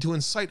likely to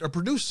incite or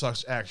produce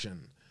such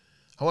action.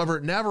 However,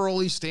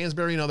 Navaroli,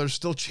 Stansberry, and others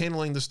still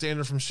channeling the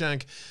standard from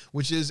Schenck,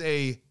 which is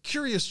a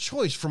curious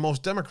choice for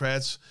most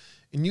Democrats,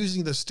 in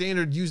using the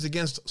standard used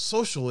against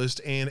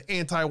socialist and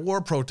anti-war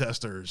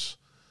protesters.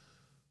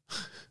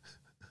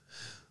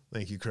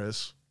 Thank you,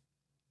 Chris.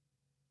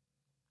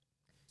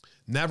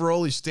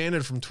 Navaroli's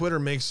standard from Twitter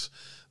makes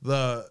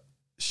the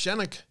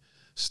Shenik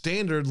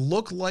standard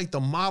look like the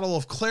model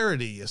of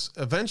clarity.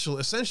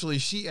 Essentially,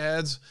 she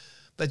adds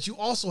that you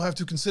also have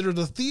to consider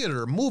the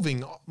theater,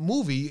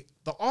 movie,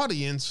 the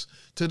audience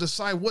to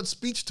decide what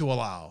speech to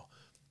allow.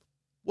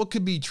 What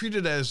could be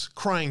treated as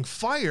crying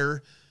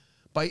fire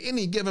by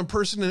any given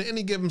person in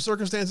any given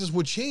circumstances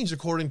would change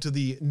according to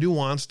the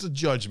nuanced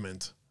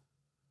judgment.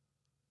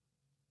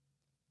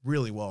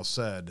 Really well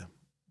said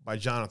by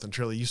Jonathan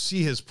Turley. You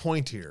see his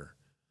point here.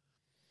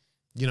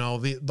 You know,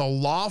 the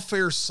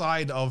lawfare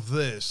side of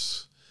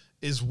this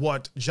is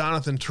what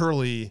Jonathan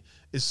Turley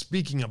is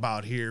speaking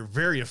about here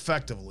very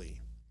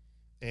effectively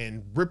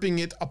and ripping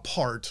it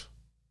apart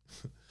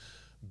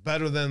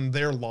better than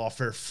their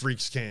lawfare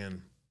freaks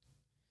can.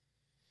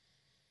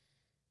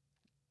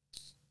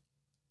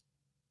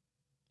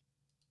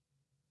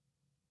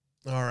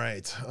 All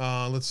right,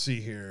 let's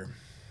see here.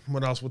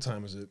 What else? What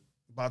time is it?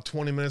 About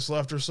 20 minutes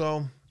left or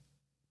so.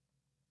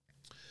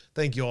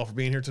 Thank you all for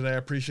being here today. I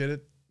appreciate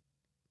it.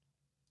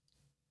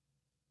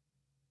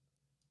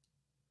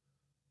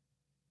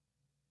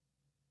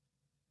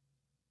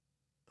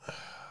 Oh,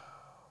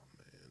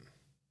 man.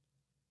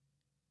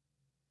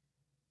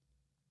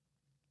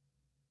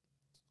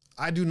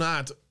 I do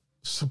not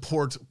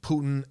support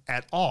Putin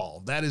at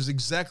all. That is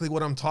exactly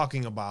what I'm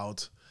talking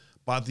about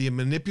the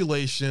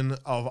manipulation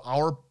of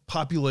our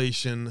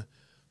population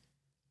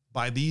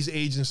by these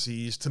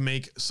agencies to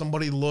make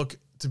somebody look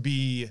to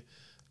be,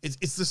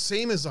 it's the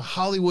same as a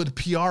Hollywood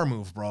PR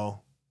move, bro.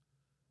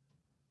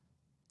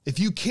 If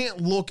you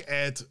can't look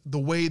at the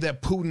way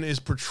that Putin is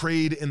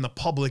portrayed in the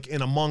public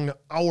and among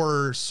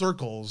our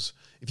circles,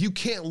 if you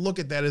can't look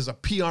at that as a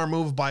PR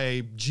move by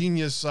a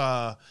genius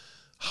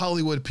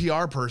Hollywood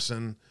PR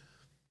person,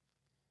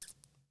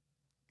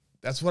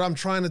 that's why I'm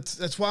trying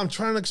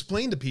to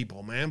explain to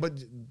people, man. But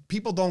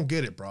people don't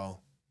get it, bro.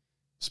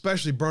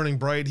 Especially Burning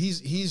Bright.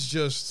 He's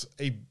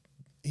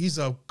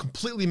a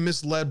completely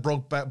misled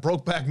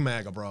broke-back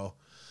MAGA, bro.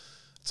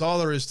 That's all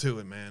there is to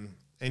it, man.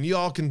 And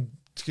y'all can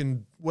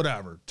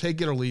whatever,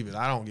 take it or leave it.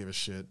 I don't give a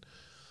shit.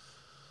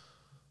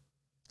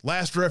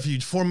 Last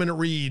Refuge, 4-minute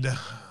read,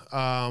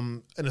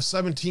 in a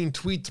 17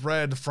 tweet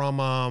thread from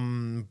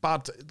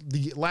about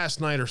the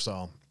last night or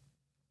so.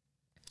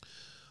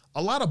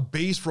 A lot of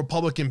base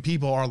Republican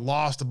people are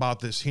lost about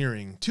this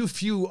hearing. Too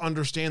few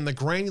understand the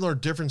granular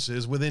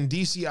differences within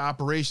DC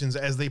operations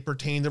as they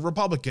pertain to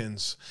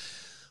Republicans.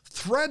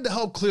 Thread to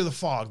help clear the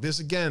fog.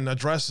 This again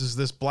addresses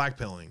this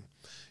blackpilling.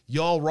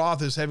 Y'all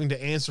Roth is having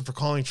to answer for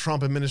calling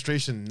Trump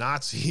administration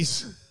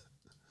Nazis.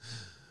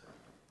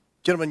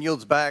 Gentleman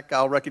yields back.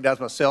 I'll recognize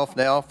myself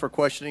now for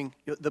questioning.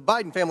 The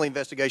Biden family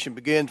investigation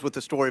begins with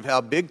the story of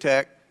how big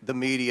tech, the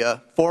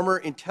media, former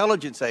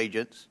intelligence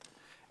agents,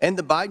 and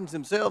the Bidens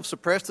themselves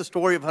suppressed the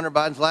story of Hunter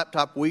Biden's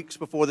laptop weeks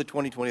before the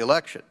 2020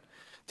 election.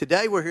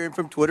 Today, we're hearing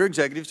from Twitter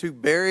executives who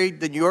buried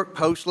the New York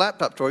Post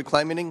laptop story,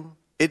 claiming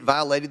it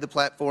violated the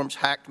platform's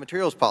hacked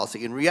materials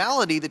policy. In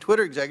reality, the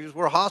Twitter executives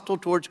were hostile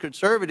towards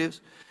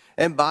conservatives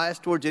and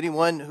biased towards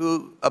anyone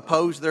who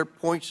opposed their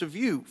points of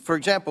view. For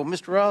example,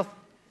 Mr. Roth,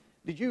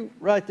 did you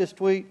write this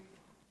tweet?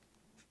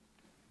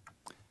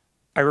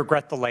 I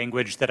regret the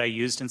language that I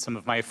used in some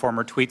of my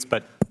former tweets,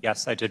 but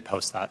yes, I did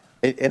post that.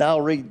 And I'll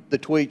read the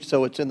tweet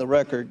so it's in the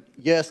record.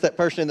 Yes, that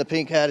person in the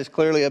pink hat is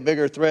clearly a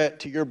bigger threat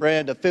to your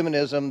brand of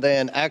feminism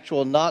than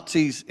actual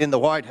Nazis in the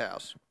White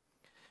House.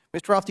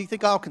 Mr. Roth, do you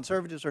think all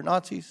conservatives are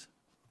Nazis?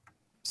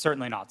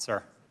 Certainly not,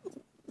 sir.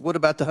 What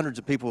about the hundreds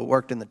of people who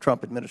worked in the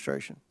Trump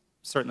administration?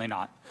 Certainly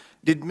not.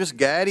 Did Ms.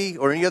 Gaddy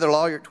or any other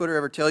lawyer at Twitter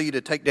ever tell you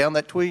to take down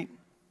that tweet?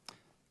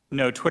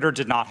 No, Twitter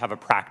did not have a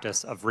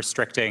practice of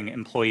restricting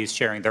employees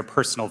sharing their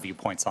personal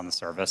viewpoints on the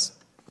service.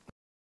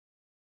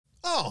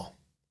 Oh,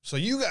 so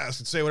you guys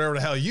can say whatever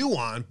the hell you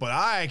want, but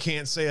I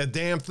can't say a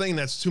damn thing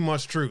that's too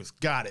much truth.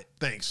 Got it.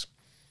 Thanks.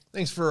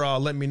 Thanks for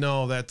letting me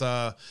know that,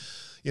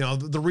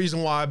 the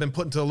reason why I've been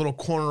put into a little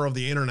corner of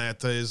the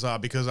internet is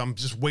because I'm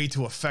just way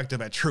too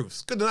effective at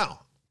truth. Good to know.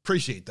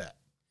 Appreciate that.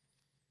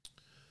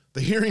 The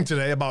hearing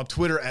today about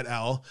Twitter et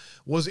al.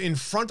 Was in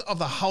front of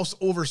the House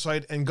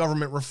Oversight and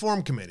Government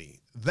Reform Committee.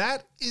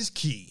 That is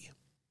key.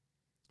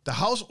 The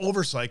House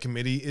Oversight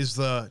Committee is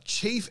the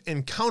chafe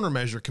and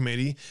countermeasure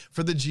committee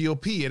for the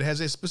GOP. It has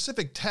a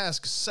specific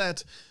task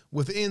set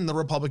within the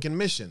Republican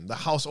mission. The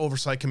House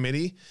Oversight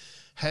Committee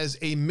has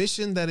a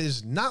mission that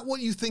is not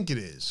what you think it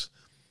is.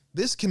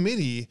 This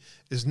committee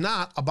is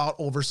not about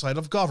oversight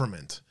of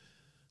government.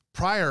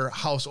 Prior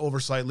House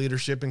Oversight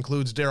leadership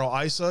includes Darrell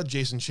Issa,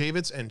 Jason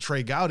Chaffetz, and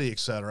Trey Gowdy,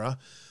 etc.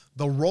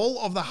 The role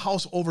of the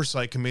House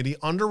Oversight Committee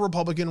under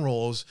Republican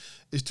rules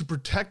is to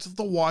protect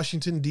the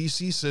Washington,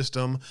 D.C.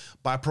 system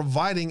by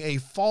providing a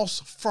false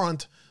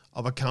front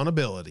of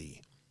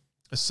accountability.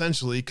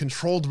 Essentially,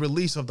 controlled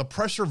release of the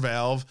pressure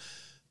valve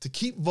to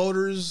keep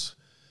voters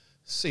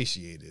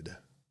satiated.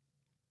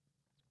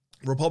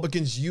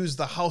 Republicans use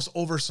the House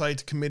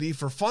Oversight Committee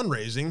for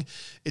fundraising.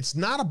 It's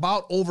not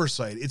about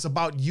oversight. It's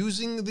about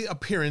using the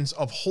appearance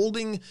of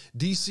holding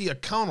D.C.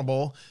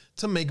 accountable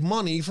to make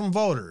money from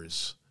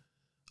voters.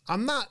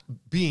 I'm not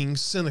being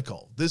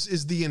cynical. This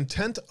is the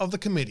intent of the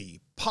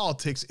committee.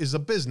 Politics is a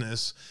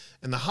business,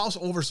 and the House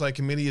Oversight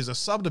Committee is a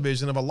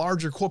subdivision of a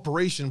larger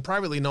corporation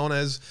privately known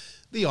as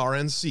the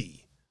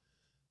RNC,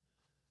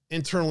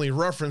 internally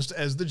referenced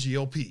as the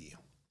GOP.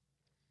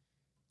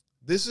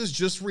 This is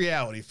just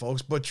reality,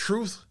 folks, but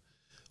truth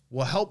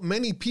will help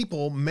many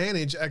people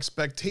manage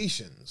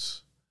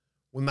expectations.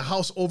 When the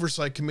House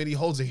Oversight Committee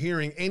holds a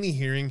hearing, any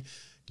hearing,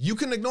 you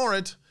can ignore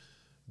it.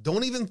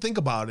 Don't even think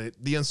about it.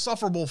 The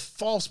insufferable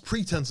false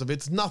pretense of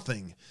it's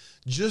nothing.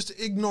 Just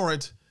ignore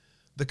it.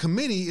 The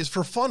committee is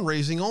for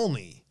fundraising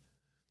only.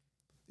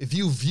 If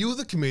you view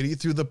the committee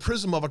through the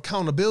prism of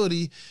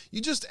accountability,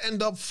 you just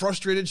end up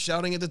frustrated,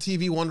 shouting at the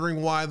TV,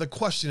 wondering why the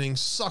questioning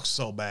sucks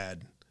so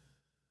bad.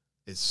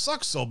 It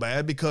sucks so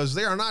bad because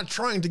they are not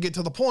trying to get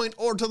to the point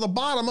or to the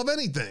bottom of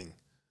anything.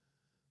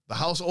 The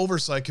House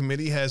Oversight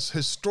Committee has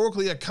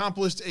historically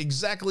accomplished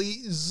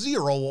exactly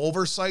zero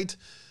oversight,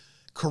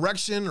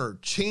 correction, or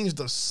changed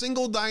a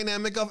single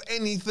dynamic of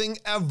anything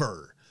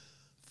ever.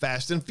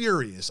 Fast and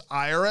Furious,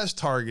 IRS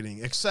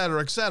targeting,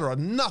 etc.,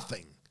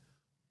 nothing.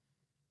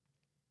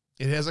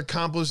 It has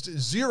accomplished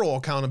zero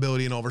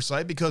accountability and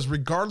oversight because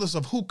regardless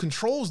of who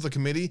controls the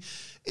committee,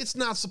 it's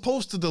not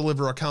supposed to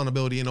deliver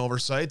accountability and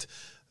oversight.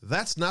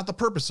 That's not the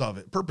purpose of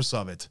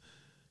it.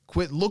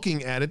 Quit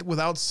looking at it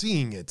without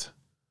seeing it.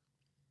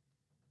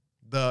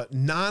 The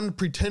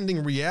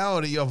non-pretending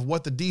reality of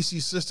what the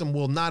DC system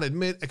will not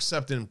admit,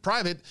 except in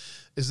private,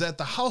 is that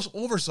the House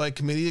Oversight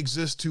Committee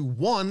exists to,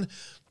 1,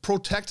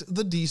 protect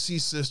the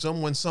DC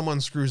system when someone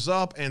screws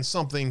up and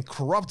something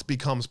corrupt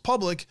becomes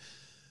public,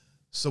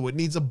 so it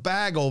needs a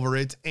bag over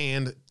it,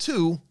 and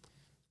 2,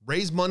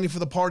 raise money for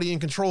the party in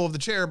control of the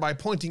chair by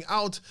pointing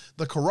out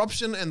the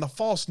corruption and the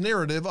false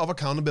narrative of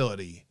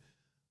accountability.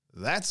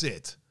 That's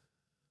it.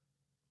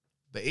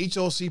 The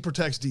HOC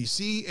protects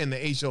DC, and the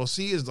HOC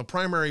is the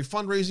primary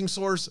fundraising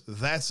source.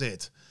 That's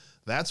it.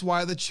 That's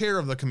why the chair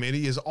of the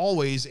committee is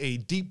always a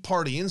deep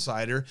party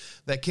insider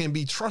that can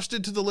be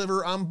trusted to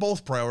deliver on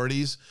both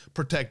priorities,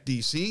 protect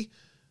DC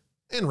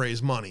and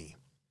raise money.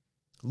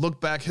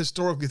 Look back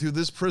historically through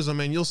this prism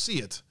and you'll see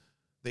it.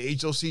 The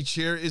HOC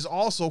chair is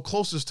also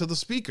closest to the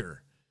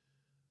speaker.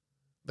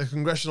 The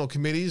congressional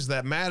committees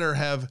that matter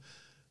have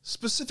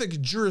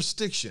specific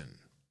jurisdiction.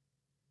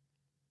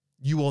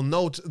 You will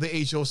note the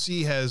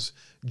HOC has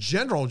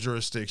general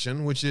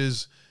jurisdiction, which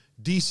is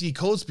DC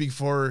code speak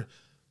for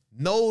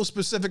no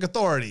specific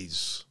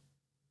authorities.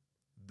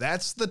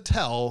 That's the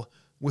tell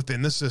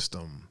within the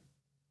system.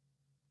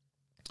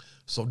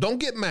 So don't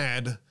get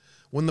mad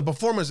when the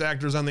performance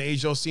actors on the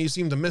HOC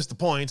seem to miss the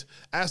point,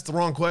 ask the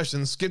wrong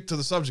questions, skip to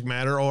the subject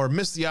matter, or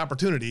miss the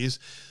opportunities.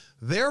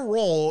 Their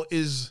role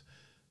is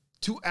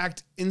to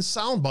act in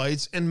sound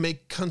bites and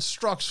make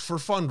constructs for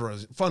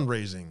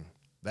fundraising.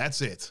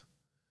 That's it.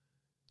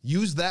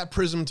 Use that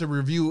prism to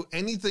review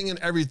anything and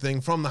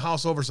everything from the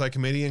House Oversight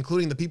Committee,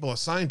 including the people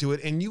assigned to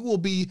it, and you will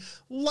be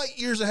light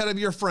years ahead of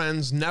your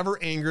friends, never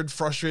angered,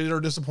 frustrated, or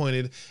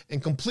disappointed,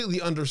 and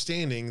completely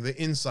understanding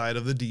the inside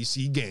of the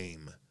DC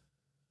game.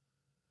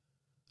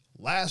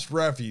 Last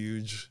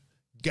Refuge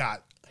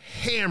got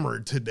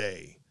hammered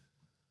today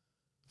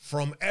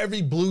from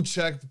every blue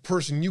check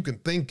person you can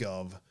think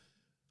of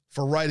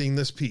for writing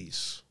this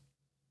piece.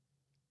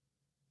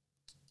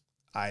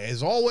 I,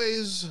 as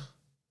always,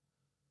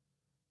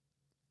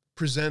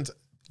 present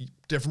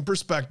different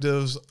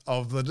perspectives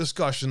of the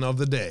discussion of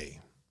the day.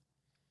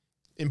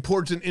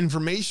 Important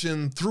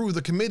information through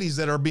the committees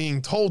that are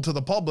being told to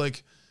the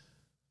public.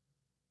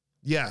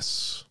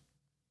 Yes,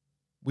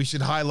 we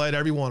should highlight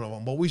every one of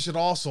them, but we should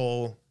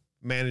also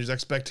manage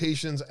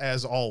expectations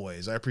as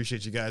always. I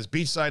appreciate you guys.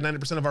 Beachside,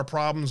 90% of our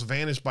problems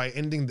vanish by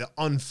ending the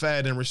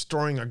unfed and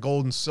restoring a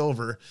gold and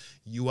silver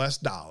US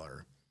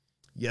dollar.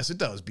 Yes, it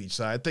does,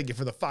 Beachside. Thank you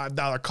for the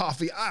 $5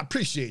 coffee. I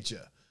appreciate you.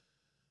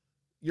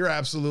 You're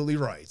absolutely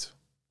right.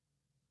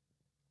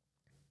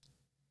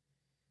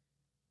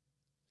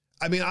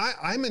 I mean,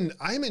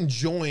 I'm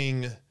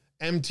enjoying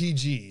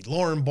MTG,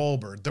 Lauren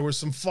Boebert. There was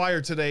some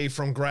fire today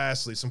from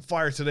Grassley, some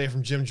fire today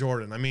from Jim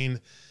Jordan. I mean,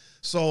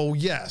 so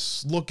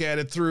yes, look at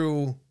it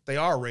through, they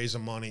are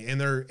raising money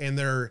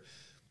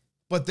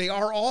but they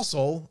are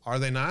also, are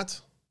they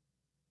not,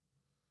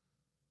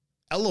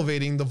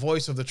 elevating the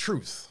voice of the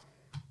truth.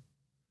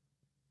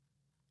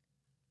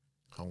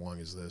 How long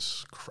is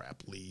this?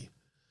 Crap, Lee.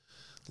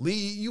 Lee,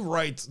 you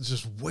write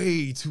just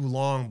way too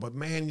long, but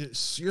man,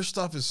 your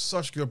stuff is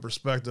such good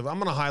perspective. I'm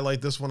going to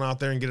highlight this one out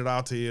there and get it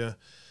out to you.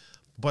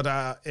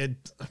 But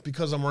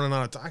because I'm running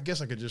out of time, I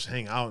guess I could just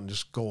hang out and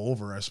just go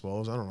over, I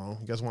suppose. I don't know.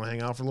 You guys want to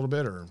hang out for a little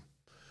bit or?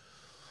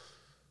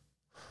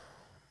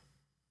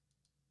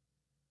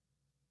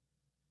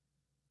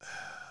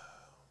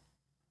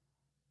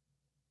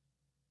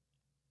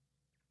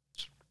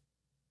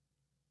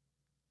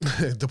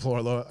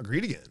 Deplorable.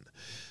 Agreed again.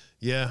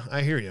 Yeah,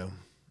 I hear you.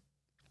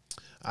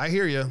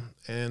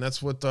 And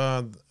that's what,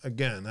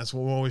 again, that's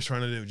what we're always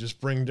trying to do. Just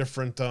bring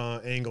different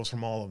angles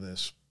from all of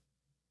this.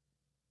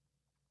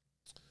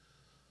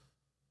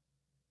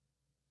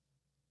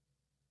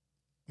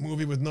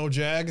 Movie with no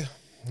jag.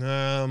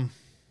 I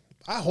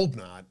hope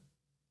not.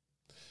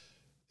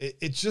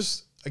 It's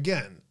just,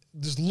 again,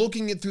 just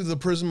looking it through the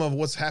prism of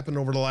what's happened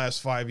over the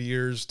last 5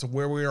 years to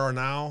where we are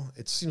now,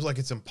 it seems like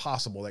it's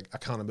impossible that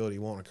accountability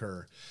won't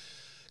occur.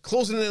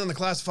 Closing in on the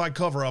classified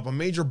cover-up, a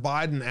major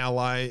Biden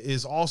ally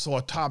is also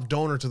a top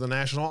donor to the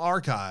National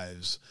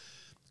Archives.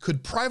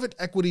 Could private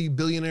equity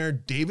billionaire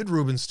David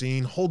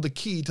Rubenstein hold the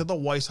key to the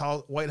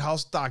White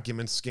House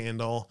documents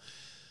scandal?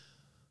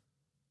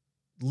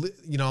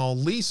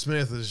 Lee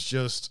Smith is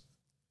just,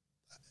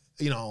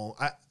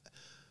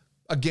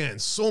 again,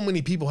 so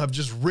many people have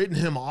just written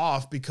him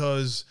off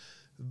because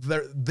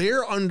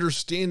their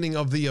understanding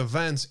of the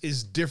events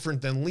is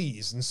different than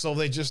Lee's. And so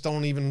they just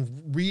don't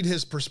even read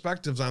his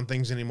perspectives on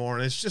things anymore.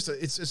 And it's just,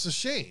 it's a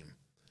shame.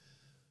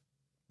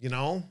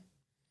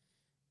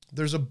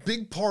 There's a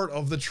big part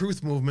of the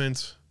truth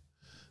movement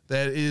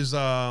that is,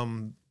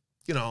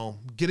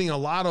 getting a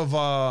lot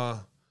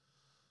of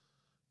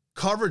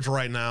coverage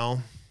right now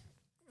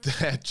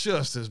that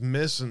just is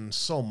missing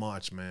so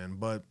much, man.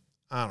 But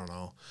I don't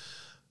know.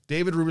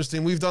 David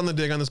Rubenstein, we've done the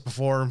dig on this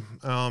before,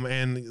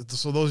 and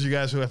so those of you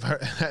guys who have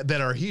that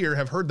are here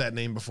have heard that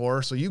name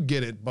before, so you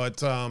get it.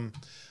 But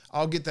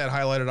I'll get that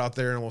highlighted out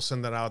there, and we'll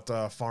send that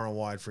out far and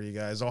wide for you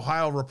guys.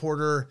 Ohio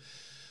reporter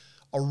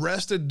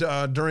arrested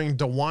during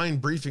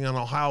DeWine briefing on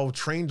Ohio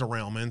train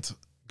derailment.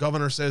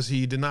 Governor says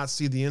he did not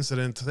see the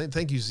incident.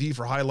 Thank you, Z,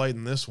 for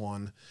highlighting this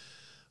one.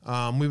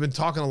 We've been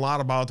talking a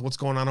lot about what's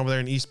going on over there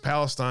in East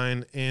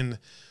Palestine, and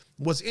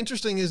what's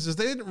interesting is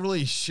they didn't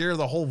really share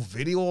the whole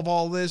video of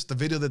all this. The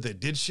video that they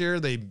did share,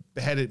 they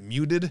had it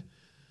muted.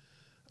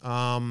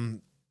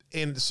 And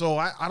so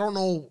I don't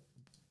know.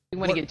 We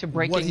want to get to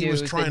breaking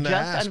news that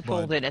just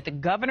unfolded at the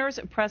governor's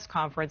press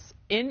conference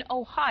in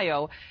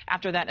Ohio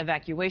after that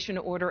evacuation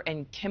order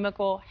and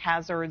chemical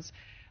hazards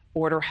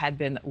order had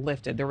been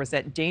lifted. There was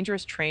that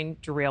dangerous train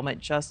derailment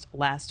just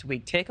last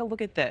week. Take a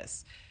look at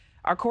this.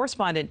 Our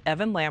correspondent,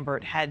 Evan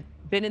Lambert, had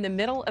been in the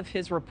middle of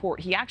his report.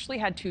 He actually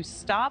had to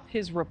stop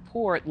his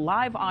report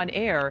live on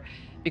air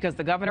because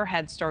the governor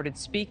had started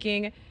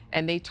speaking,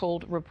 and they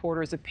told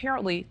reporters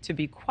apparently to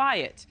be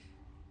quiet.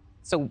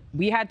 So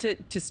we had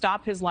to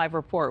stop his live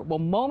report. Well,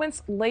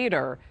 moments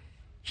later,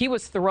 he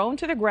was thrown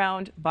to the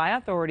ground by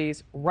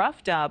authorities,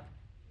 roughed up.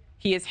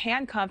 He is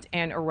handcuffed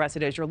and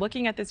arrested. As you're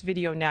looking at this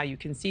video now, you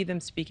can see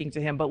them speaking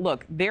to him. But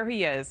look, there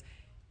he is.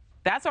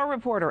 That's our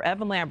reporter,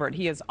 Evan Lambert.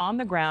 He is on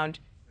the ground.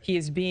 He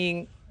is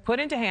being put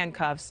into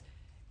handcuffs,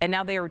 and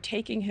now they are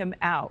taking him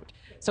out.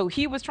 So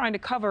he was trying to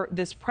cover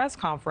this press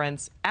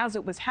conference as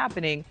it was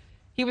happening.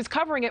 He was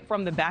covering it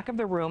from the back of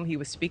the room. He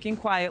was speaking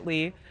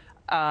quietly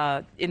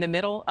in the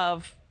middle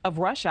of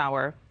rush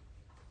hour.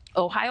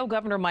 Ohio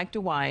Governor Mike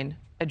DeWine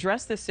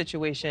addressed this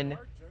situation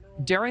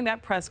during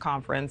that press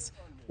conference.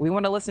 We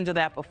want to listen to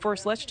that, but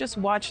first, let's just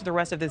watch the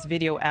rest of this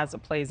video as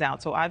it plays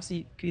out. So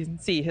obviously, you can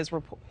see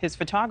his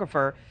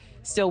photographer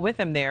still with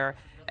him there.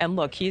 And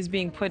look, he's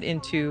being put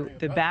into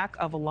the back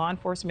of a law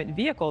enforcement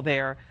vehicle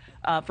there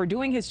for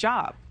doing his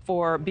job,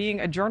 for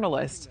being a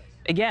journalist.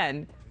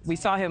 Again, we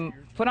saw him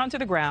put onto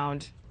the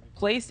ground,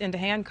 placed into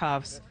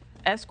handcuffs,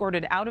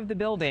 escorted out of the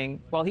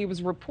building while he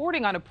was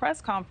reporting on a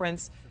press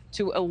conference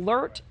to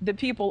alert the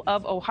people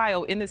of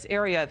Ohio in this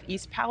area of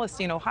East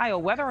Palestine, Ohio,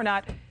 whether or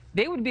not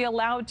they would be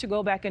allowed to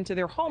go back into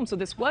their homes. So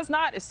this was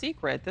not a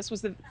secret. This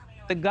was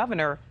the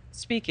governor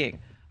speaking.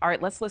 All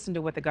right, let's listen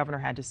to what the governor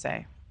had to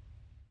say.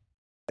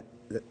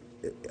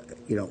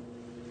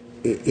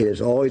 It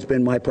has always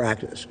been my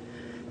practice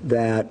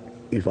that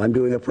if I'm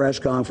doing a press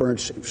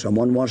conference, if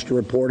someone wants to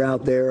report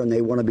out there and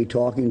they want to be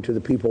talking to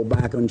the people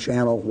back on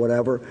channel,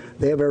 whatever,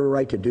 they have every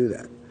right to do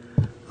that.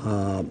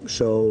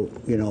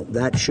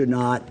 That should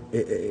not,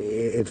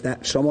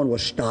 if someone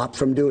was stopped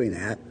from doing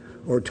that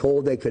or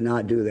told they could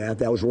not do that,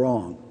 that was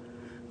wrong.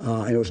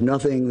 And it was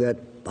nothing that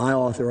I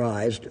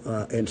authorized,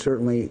 and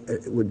certainly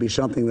it would be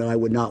something that I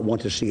would not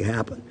want to see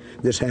happen.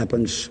 This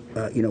happens,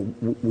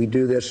 we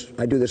do this,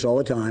 I do this all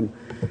the time,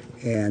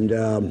 and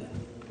I'm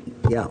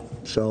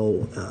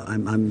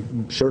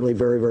certainly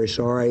very, very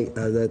sorry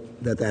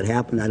that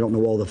happened. I don't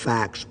know all the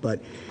facts,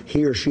 but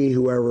he or she,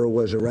 whoever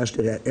was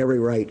arrested, had every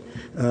right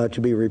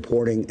to be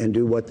reporting and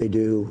do what they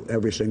do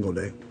every single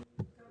day.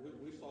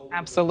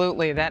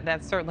 Absolutely.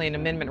 That's certainly an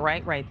amendment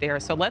right there.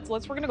 So we're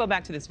going to go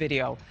back to this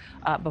video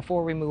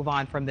before we move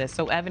on from this.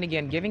 So Evan,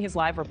 again, giving his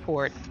live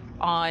report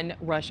on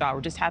rush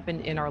hour, just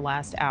happened in our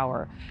last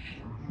hour.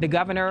 The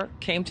governor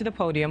came to the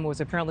podium,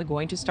 was apparently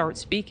going to start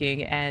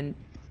speaking, and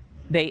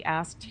they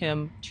asked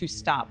him to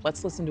stop.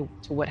 Let's listen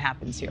to what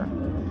happens here.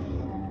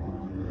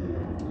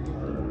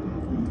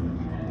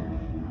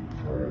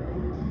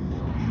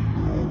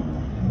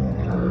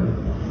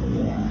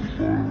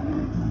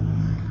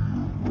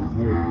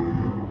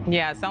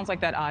 Yeah, it sounds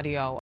like that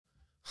audio.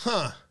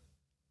 Huh.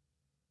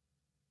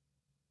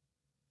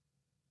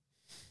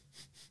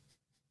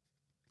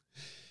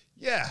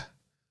 Yeah.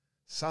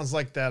 Sounds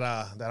like that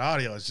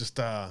audio is just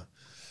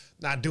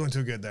not doing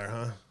too good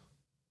there,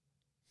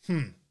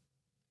 huh?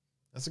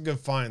 That's a good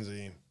find,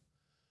 Z.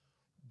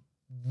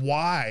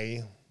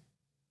 Why?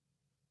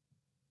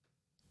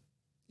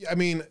 I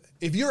mean,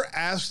 if you're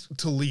asked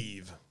to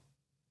leave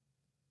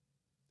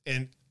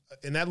and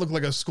that looked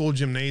like a school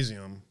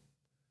gymnasium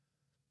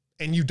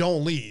and you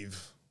don't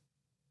leave,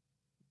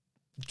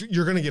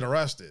 you're going to get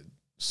arrested.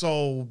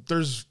 So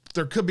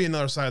there could be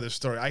another side of this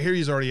story. I hear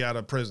he's already out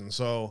of prison.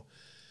 So,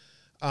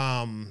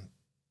 I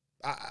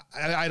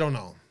don't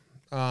know.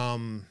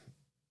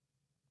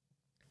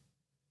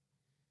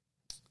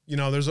 You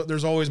know,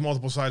 there's always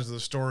multiple sides of the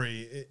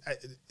story.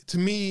 To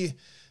me,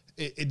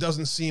 it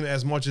doesn't seem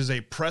as much as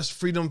a press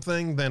freedom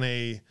thing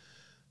than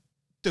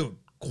dude,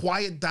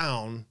 quiet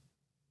down.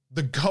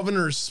 The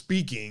governor's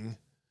speaking,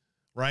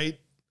 right?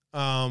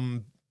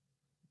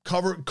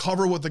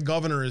 Cover what the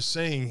governor is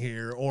saying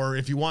here, or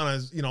if you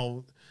want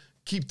to,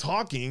 keep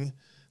talking,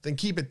 then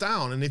keep it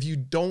down. And if you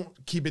don't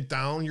keep it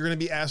down, you're going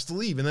to be asked to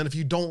leave. And then if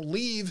you don't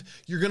leave,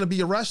 you're going to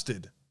be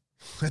arrested.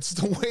 That's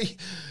the way.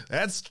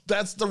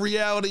 That's the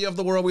reality of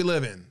the world we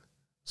live in.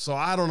 So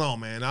I don't know,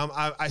 man.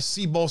 I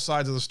see both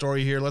sides of the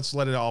story here. Let's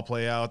let it all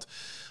play out.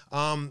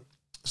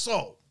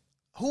 So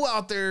who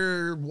out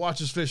there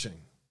watches fishing?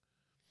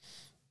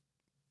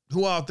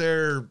 Who out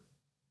there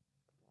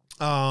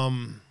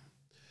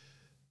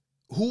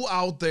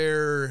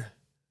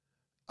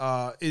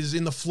is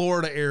in the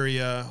Florida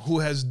area who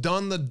has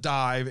done the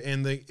dive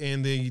and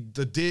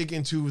the dig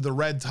into the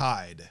red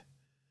tide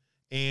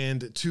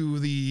and to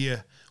the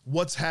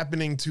what's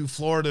happening to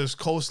Florida's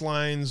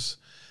coastlines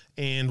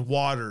and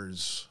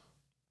waters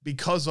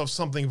because of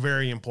something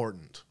very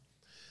important.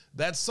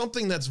 That's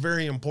something that's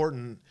very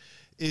important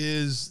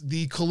is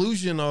the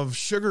collusion of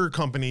sugar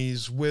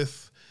companies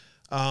with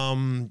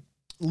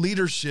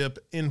leadership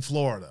in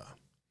Florida.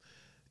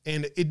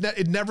 And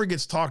it never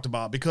gets talked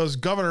about because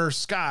Governor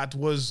Scott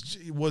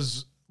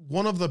was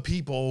one of the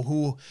people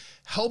who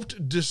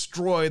helped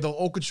destroy the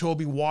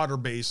Okeechobee water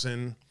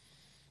basin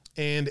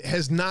and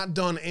has not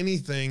done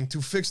anything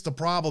to fix the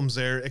problems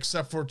there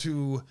except for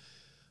to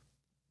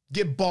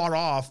get bought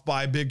off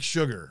by Big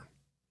Sugar.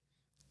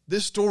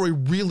 This story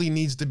really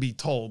needs to be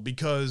told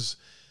because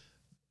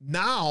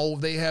now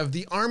they have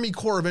the Army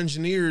Corps of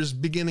Engineers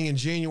beginning in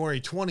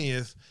January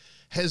 20th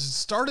has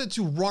started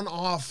to run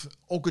off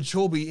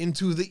Okeechobee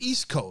into the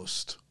East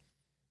Coast.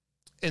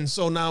 And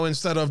so now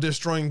instead of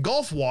destroying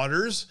Gulf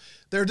waters,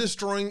 they're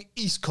destroying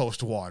East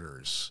Coast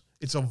waters.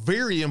 It's a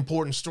very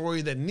important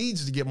story that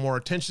needs to get more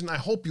attention. I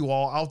hope you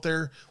all out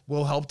there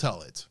will help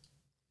tell it.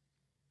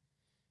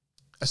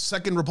 A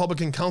second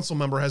Republican council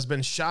member has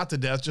been shot to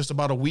death just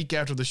about a week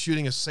after the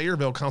shooting of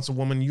Sayreville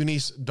Councilwoman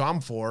Eunice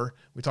Domfor,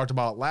 we talked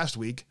about last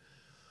week.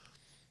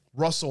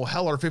 Russell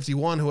Heller,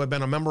 51, who had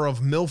been a member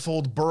of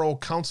Milford Borough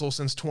Council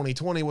since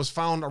 2020, was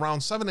found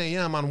around 7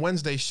 a.m. on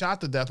Wednesday shot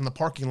to death in the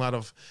parking lot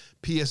of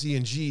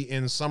PSE&G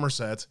in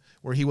Somerset,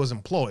 where he was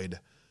employed.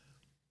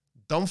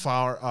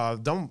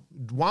 Domfor,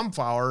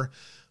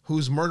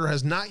 whose murder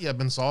has not yet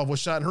been solved, was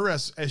shot in her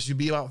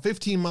SUV about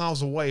 15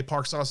 miles away,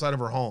 parked outside of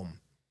her home.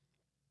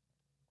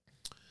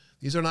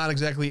 These are not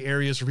exactly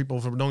areas for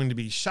people from knowing to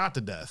be shot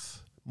to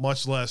death,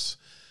 much less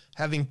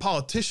having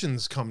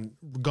politicians come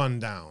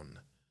gunned down.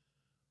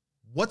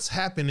 What's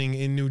happening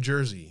in New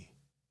Jersey?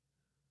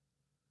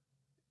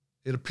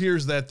 It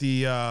appears that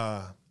the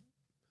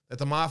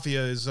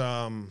mafia is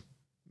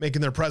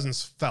making their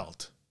presence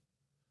felt,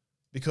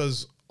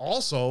 because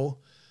also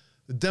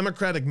the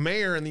Democratic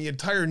mayor and the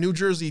entire New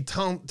Jersey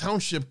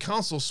Township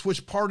Council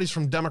switched parties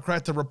from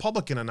Democrat to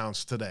Republican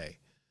announced today.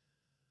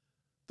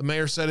 The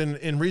mayor said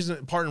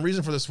part and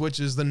reason for the switch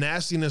is the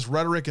nastiness,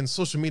 rhetoric, and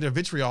social media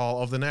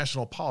vitriol of the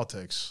national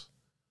politics.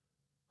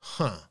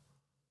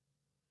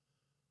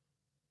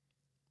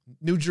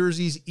 New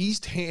Jersey's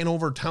East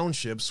Hanover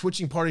Township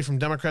switching party from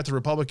Democrat to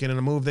Republican in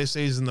a move they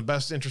say is in the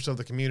best interest of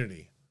the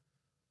community.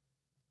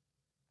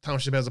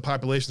 Township has a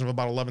population of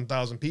about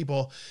 11,000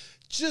 people.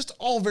 Just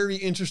all very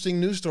interesting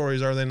news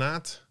stories, are they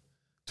not?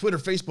 Twitter,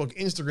 Facebook,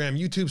 Instagram,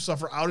 YouTube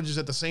suffer outages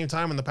at the same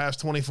time in the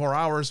past 24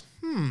 hours.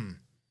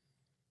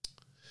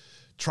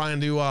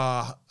 Trying to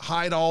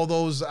hide all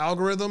those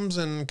algorithms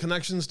and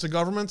connections to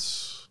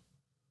governments?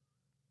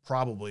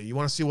 Probably. You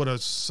want to see what a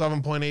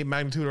 7.8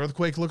 magnitude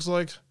earthquake looks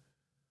like?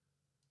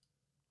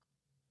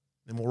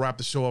 And we'll wrap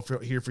the show up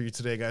here for you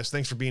today, guys.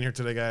 Thanks for being here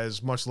today,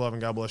 guys. Much love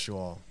and God bless you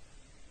all.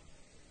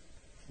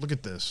 Look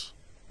at this.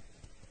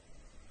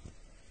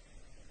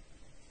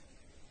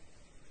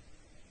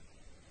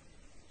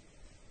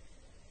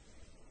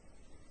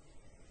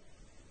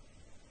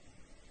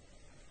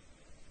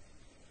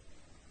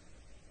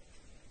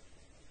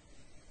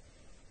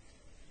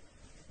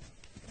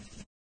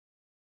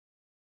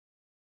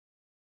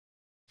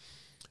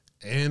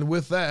 And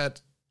with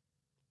that,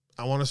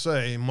 I want to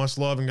say much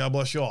love and God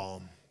bless you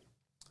all.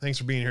 Thanks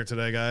for being here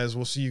today, guys.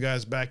 We'll see you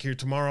guys back here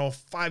tomorrow,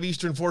 5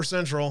 Eastern, 4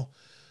 Central,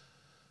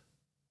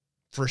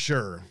 for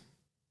sure.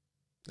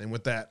 And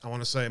with that, I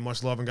want to say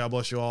much love and God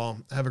bless you all.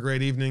 Have a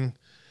great evening.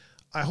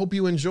 I hope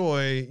you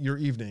enjoy your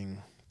evening.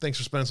 Thanks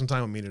for spending some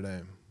time with me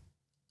today.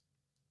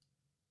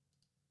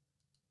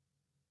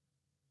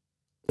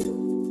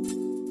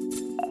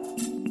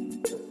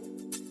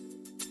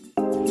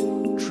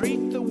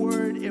 Treat the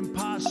word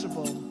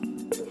impossible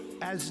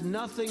has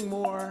nothing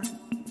more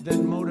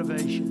than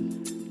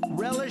motivation.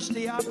 Relish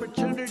the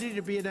opportunity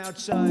to be an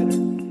outsider.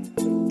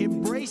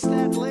 Embrace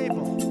that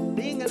label.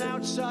 Being an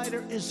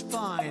outsider is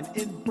fine.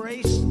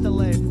 Embrace the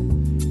label.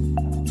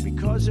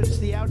 Because it's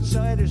the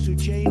outsiders who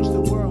change the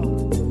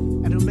world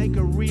and who make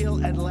a real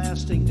and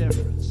lasting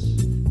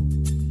difference.